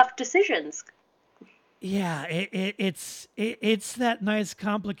some tough decisions. Yeah, it's that nice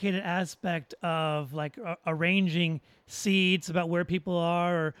complicated aspect of like arranging seats about where people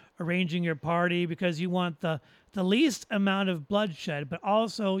are or arranging your party because you want the least amount of bloodshed, but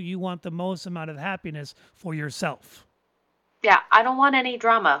also you want the most amount of happiness for yourself. Yeah, I don't want any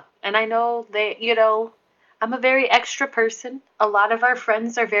drama. And I know they, I'm a very extra person. A lot of our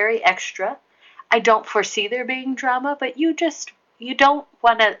friends are very extra. I don't foresee there being drama, but you don't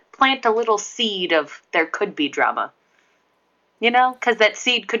want to plant a little seed of there could be drama. Because that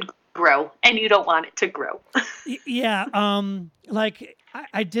seed could grow and you don't want it to grow. Yeah, like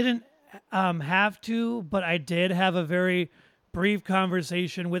I didn't have to, but I did have a very brief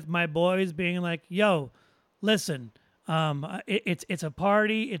conversation with my boys being like, yo, listen, it's a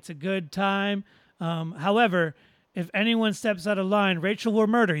party, it's a good time. However, if anyone steps out of line, Rachel will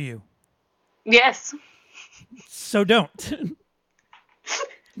murder you. Yes. So don't.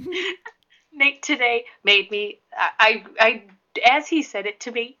 Nate today made me, I as he said it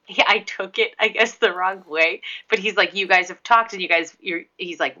to me, I took it, I guess, the wrong way. But he's like, you guys have talked and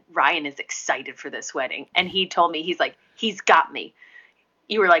he's like, Ryan is excited for this wedding. And he told me, he's like, he's got me.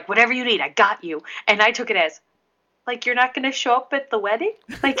 You were like, whatever you need, I got you. And I took it as, like, you're not going to show up at the wedding?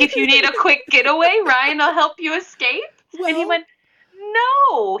 Like, if you need a quick getaway, Ryan will help you escape? Well, and he went,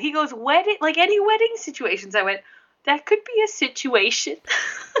 no. He goes, wedding, like any wedding situations. I went, that could be a situation.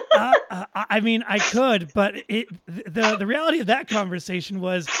 I mean, I could, but the reality of that conversation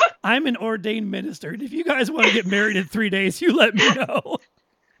was I'm an ordained minister. And if you guys want to get married in 3 days, you let me know.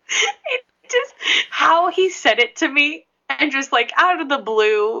 It just, how he said it to me, and just like out of the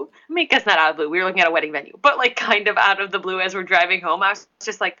blue, I mean, I guess not out of the blue, we were looking at a wedding venue, but like kind of out of the blue as we're driving home, I was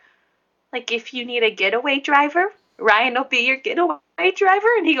just like if you need a getaway driver, Ryan will be your getaway driver.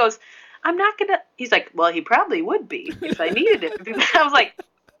 And he goes, he's like, well, he probably would be if I needed him. I was like,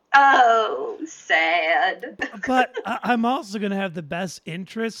 oh, sad. But I'm also going to have the best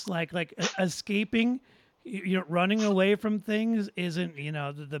interests, like escaping, running away from things isn't,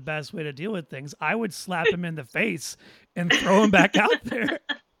 the best way to deal with things. I would slap him in the face and throw him back out there.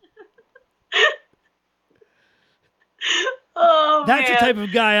 Oh, That's man. the type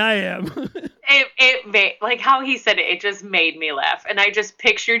of guy I am. It made, like how he said it, it just made me laugh. And I just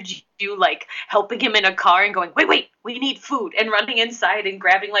pictured you like helping him in a car and going, wait, we need food, and running inside and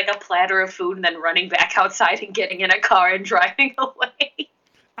grabbing like a platter of food and then running back outside and getting in a car and driving away.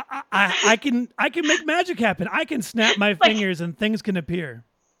 I can make magic happen. I can snap my fingers and things can appear.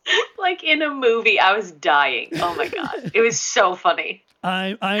 Like in a movie, I was dying. Oh my God. It was so funny.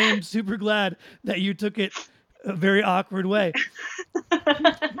 I am super glad that you took it a very awkward way.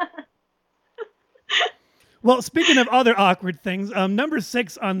 Well, speaking of other awkward things, number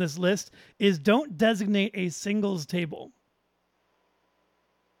 6 on this list is don't designate a singles table.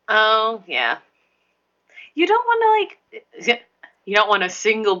 Oh, yeah. You don't want to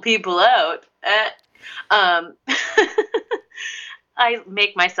single people out. I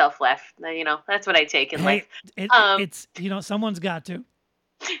make myself laugh. That's what I take in life. It's someone's got to.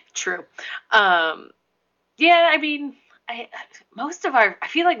 True. Yeah, I mean, I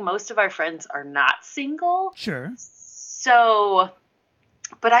feel like most of our friends are not single. Sure. So,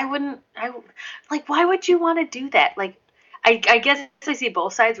 but why would you want to do that? Like, I guess I see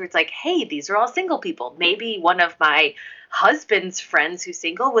both sides where it's like, hey, these are all single people. Maybe one of my husband's friends who's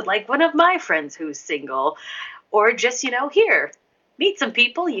single would like one of my friends who's single. Or just, here, meet some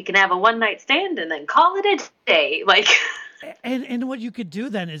people. You can have a one-night stand and then call it a day. Like... And what you could do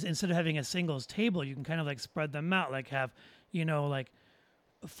then is instead of having a singles table, you can kind of like spread them out, like have, like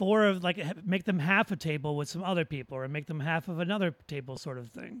 4 of make them half a table with some other people or make them half of another table sort of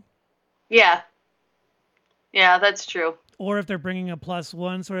thing. Yeah. Yeah, that's true. Or if they're bringing a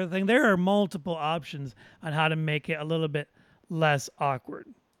 +1 sort of thing, there are multiple options on how to make it a little bit less awkward.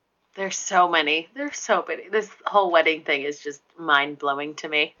 There's so many. This whole wedding thing is just mind-blowing to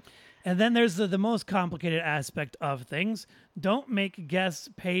me. And then there's the most complicated aspect of things. Don't make guests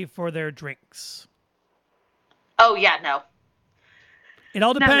pay for their drinks. Oh, yeah, no. It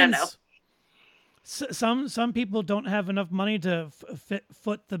all depends. No. Some people don't have enough money to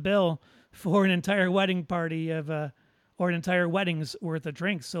foot the bill for an entire wedding party of or an entire wedding's worth of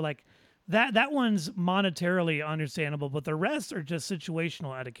drinks. So like that one's monetarily understandable, but the rest are just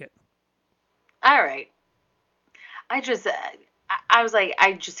situational etiquette. All right. I was like,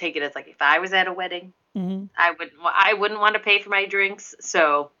 I just take it as like if I was at a wedding, Hmm. I wouldn't want to pay for my drinks,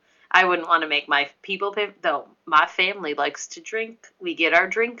 so I wouldn't want to make my people pay. Though my family likes to drink, we get our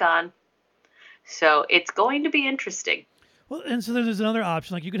drink on, so it's going to be interesting. Well, and so there's another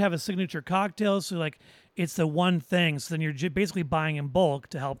option. Like you could have a signature cocktail, so like it's the one thing. So then you're basically buying in bulk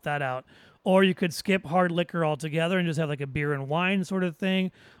to help that out. Or you could skip hard liquor altogether and just have like a beer and wine sort of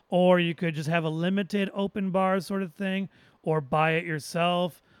thing. Or you could just have a limited open bar sort of thing, or buy it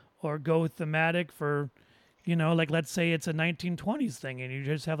yourself, or go thematic for, like let's say it's a 1920s thing and you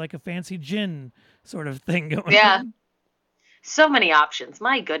just have like a fancy gin sort of thing going Yeah, on. so many options.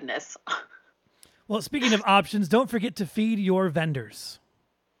 My goodness. Well, speaking of options, don't forget to feed your vendors.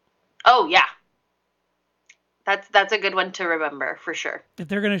 Oh yeah, that's a good one to remember for sure. If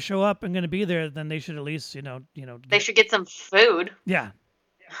they're going to show up and going to be there, then they should at least, They should get some food. yeah.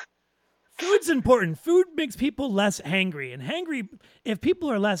 Food's important. Food makes people less hangry, and if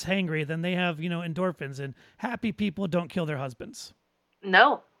people are less hangry, then they have, endorphins, and happy people don't kill their husbands.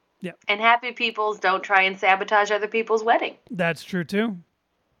 No. Yeah, And happy peoples don't try and sabotage other people's wedding. that's true too.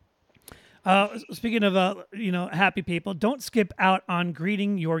 Speaking of, happy people, don't skip out on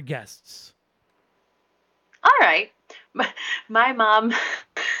greeting your guests. All right. My mom,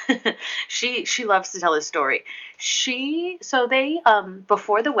 she loves to tell this story. So they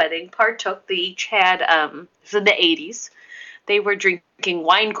before the wedding partook. They each had so in the 80s, they were drinking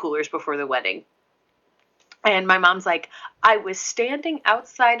wine coolers before the wedding. And my mom's like, I was standing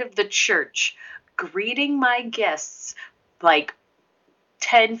outside of the church greeting my guests like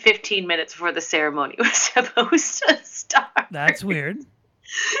 10, 15 minutes before the ceremony was supposed to start. That's weird.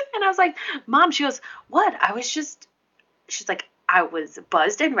 And I was like, Mom, she goes, what? She's like, I was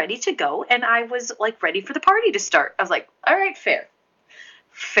buzzed and ready to go, and I was like ready for the party to start. I was like, all right, fair.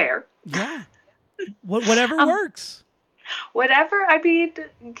 Fair. Yeah. Whatever works. Whatever. I mean,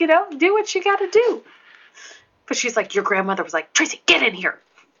 do what you got to do. But she's like, your grandmother was like, Tracy, get in here.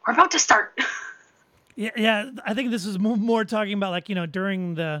 We're about to start. Yeah. I think this is more talking about like,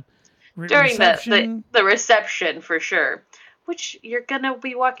 during the During reception. the reception, for sure. Which you're going to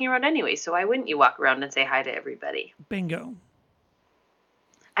be walking around anyway, so why wouldn't you walk around and say hi to everybody? Bingo.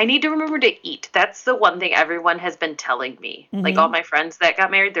 I need to remember to eat. That's the one thing everyone has been telling me. Mm-hmm. Like all my friends that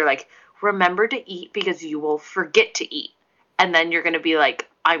got married, they're like, remember to eat because you will forget to eat. And then you're going to be like,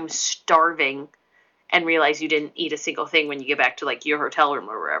 I'm starving, and realize you didn't eat a single thing when you get back to like your hotel room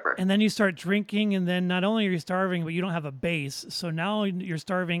or wherever. And then you start drinking, and then not only are you starving, but you don't have a base. So now you're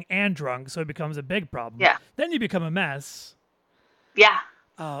starving and drunk, so it becomes a big problem. Yeah. Then you become a mess. Yeah.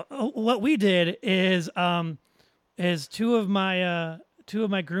 What we did is two of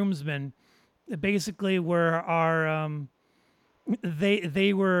my groomsmen basically were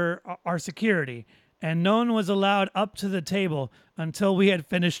they were our security, and no one was allowed up to the table until we had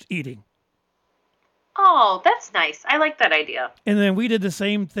finished eating. Oh, that's nice. I like that idea. And then we did the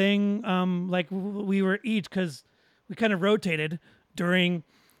same thing, like we were each, because we kind of rotated during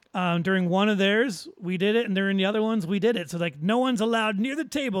one of theirs, we did it, and during the other ones, we did it. So like no one's allowed near the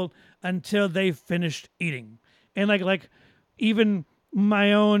table until they finished eating. And like even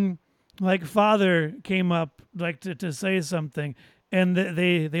my own like father came up like to say something, and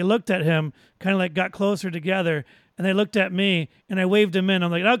they looked at him, kind of like got closer together, and they looked at me, and I waved him in.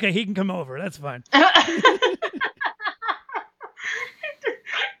 I'm like, okay, he can come over. That's fine.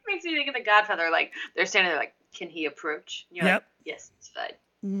 Makes me think of The Godfather. Like they're standing there, like, can he approach? And you're Yep. like, yes, it's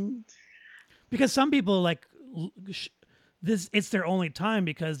fine. Because some people like this, it's their only time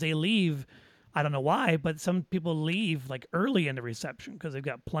because they leave. I don't know why, but some people leave like early in the reception because they've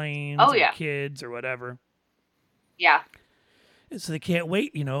got planes Oh, or yeah. kids or whatever. Yeah. And so they can't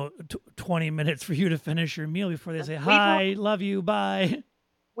wait, 20 minutes for you to finish your meal before they say, hi, love you, bye.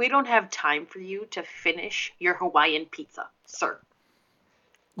 We don't have time for you to finish your Hawaiian pizza, sir.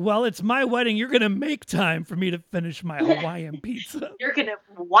 Well, it's my wedding. You're going to make time for me to finish my Hawaiian pizza. You're going to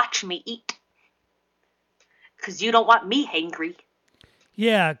watch me eat. Because you don't want me hangry.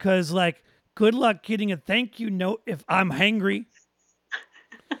 Yeah, because like, good luck getting a thank you note if I'm hangry.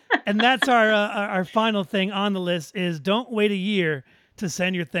 And that's our final thing on the list is don't wait a year to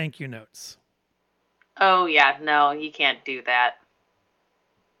send your thank you notes. Yeah, no, you can't do that.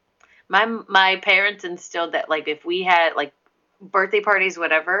 My parents instilled that, like, if we had, like, birthday parties,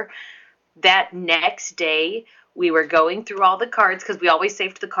 whatever, that next day we were going through all the cards, because we always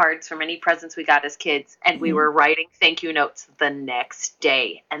saved the cards from any presents we got as kids, and we were writing thank you notes the next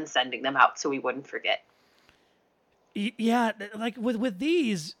day and sending them out so we wouldn't forget. Yeah, like with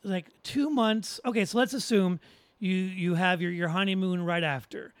these, like 2 months. Okay, so let's assume you have your honeymoon right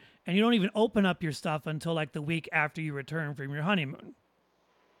after, and you don't even open up your stuff until like the week after you return from your honeymoon.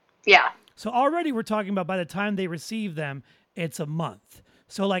 Yeah. So already we're talking about by the time they receive them, it's a month.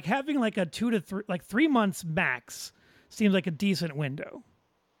 So like having like a 3 months max seems like a decent window.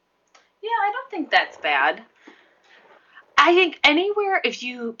 Yeah, I don't think that's bad. I think anywhere, if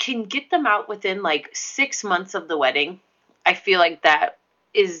you can get them out within like 6 months of the wedding, I feel like that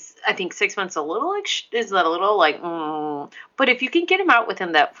is, I think 6 months a little, is that a little like, but if you can get them out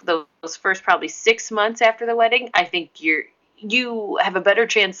within those first probably 6 months after the wedding, I think you have a better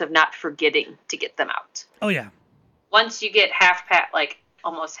chance of not forgetting to get them out. Oh yeah. Once you get like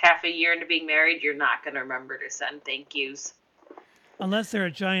almost half a year into being married, you're not going to remember to send thank yous. Unless they're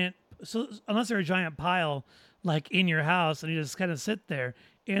a giant pile like in your house and you just kind of sit there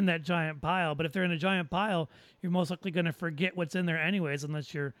in that giant pile. But if they're in a giant pile, you're most likely going to forget what's in there anyways,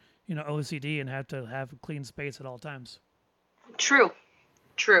 unless you're, OCD and have to have a clean space at all times. True.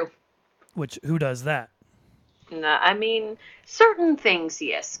 Which, who does that? No, I mean, certain things,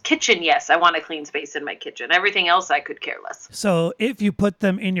 yes. Kitchen, yes. I want a clean space in my kitchen. Everything else, I could care less. So if you put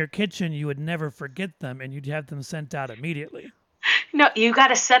them in your kitchen, you would never forget them and you'd have them sent out immediately. No, you got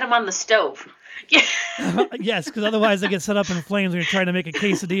to set them on the stove. Yeah. Yes, because otherwise they get set up in flames when you're trying to make a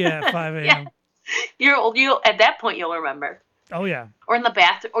quesadilla at 5 a.m. Yeah. You'll at that point you'll remember. Oh yeah. Or in the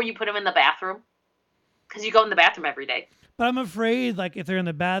bathroom, or you put them in the bathroom, because you go in the bathroom every day. But I'm afraid, like if they're in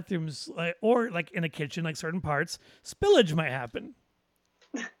the bathrooms or like in a kitchen, like certain parts, spillage might happen.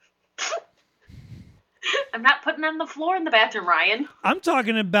 I'm not putting on the floor in the bathroom, Ryan. I'm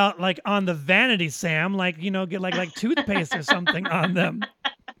talking about like on the vanity, Sam. Like get like toothpaste or something on them.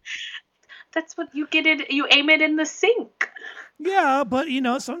 That's what you get it. You aim it in the sink. Yeah, but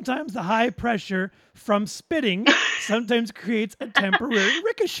sometimes the high pressure from spitting sometimes creates a temporary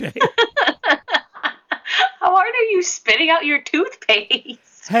ricochet. How hard are you spitting out your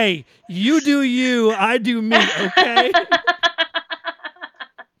toothpaste? Hey, you do you, I do me, okay?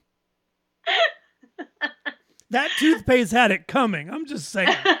 That toothpaste had it coming. I'm just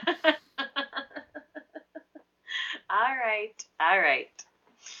saying. All right.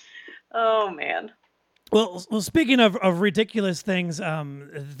 Oh, man. Well, speaking of ridiculous things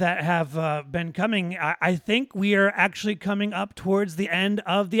that have been coming, I think we are actually coming up towards the end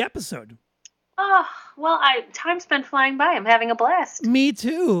of the episode. Oh, well, time's been flying by. I'm having a blast. Me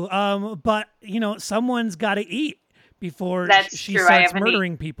too. But, someone's got to eat before she true. starts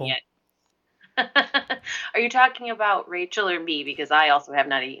murdering people. Yet. Are you talking about Rachel or me? Because I also have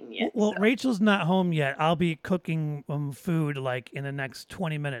not eaten yet. Well, so. Rachel's not home yet. I'll be cooking food like in the next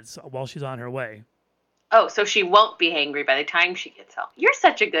 20 minutes while she's on her way. Oh, so she won't be hangry by the time she gets home. You're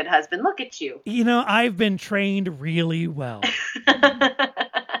such a good husband. Look at you. I've been trained really well.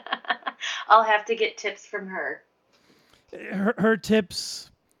 I'll have to get tips from her. Her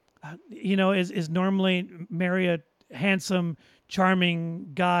tips, is normally marry a handsome,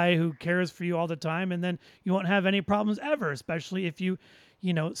 charming guy who cares for you all the time, and then you won't have any problems ever, especially if you,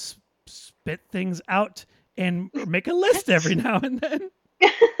 spit things out and make a list every now and then.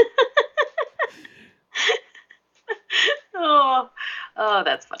 Oh,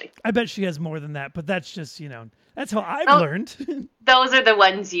 that's funny. I bet she has more than that, but that's just, that's how I've learned. Those are the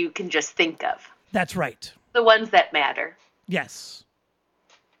ones you can just think of. That's right. The ones that matter. Yes.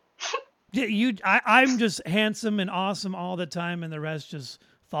 I'm just handsome and awesome all the time, and the rest just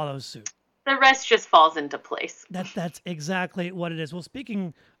follows suit. The rest just falls into place. That's exactly what it is. Well,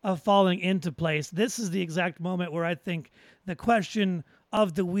 speaking of falling into place, this is the exact moment where I think the question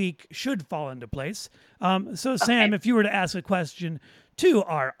of the week should fall into place. So, Sam, if you were to ask a question to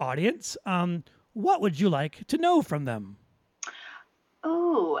our audience, what would you like to know from them?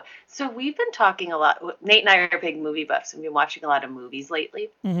 Oh, so we've been talking a lot. Nate and I are big movie buffs, and we've been watching a lot of movies lately.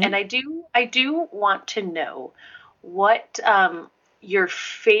 Mm-hmm. And I do want to know what your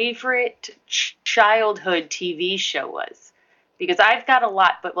favorite childhood TV show was, because I've got a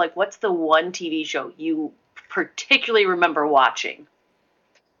lot. But like, what's the one TV show you particularly remember watching?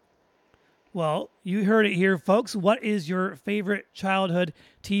 Well, you heard it here, folks. What is your favorite childhood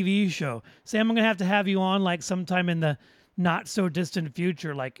TV show? Sam, I'm going to have you on like sometime in the not so distant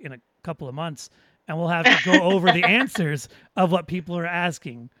future, like in a couple of months, and we'll have to go over the answers of what people are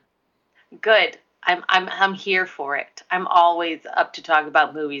asking. Good. I'm here for it. I'm always up to talk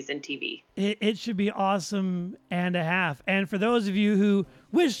about movies and TV. It should be awesome and a half. And for those of you who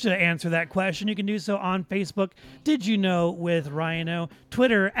wish to answer that question, you can do so on Facebook, Did You Know with Ryan-O,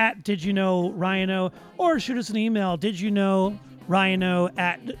 Twitter @DidYouKnowRyan-O, or shoot us an email,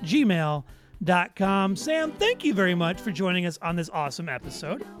 DidYouKnowRyan-O@gmail.com. walkinghouseplantsandmore.com. Sam, thank you very much for joining us on this awesome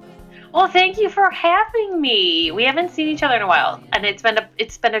episode. Well, thank you for having me. We haven't seen each other in a while, and it's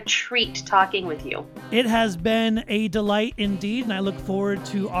been a treat talking with you. It has been a delight indeed, and I look forward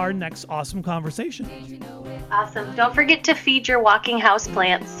to our next awesome conversation. Awesome. Don't forget to feed your walking house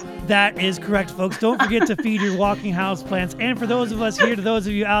plants. That is correct, folks. Don't forget to feed your walking house plants. And for those of us here, to those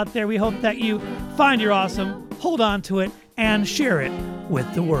of you out there, we hope that you find your awesome, hold on to it, and share it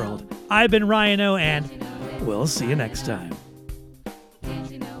with the world. I've been Ryan O, and we'll see you next time.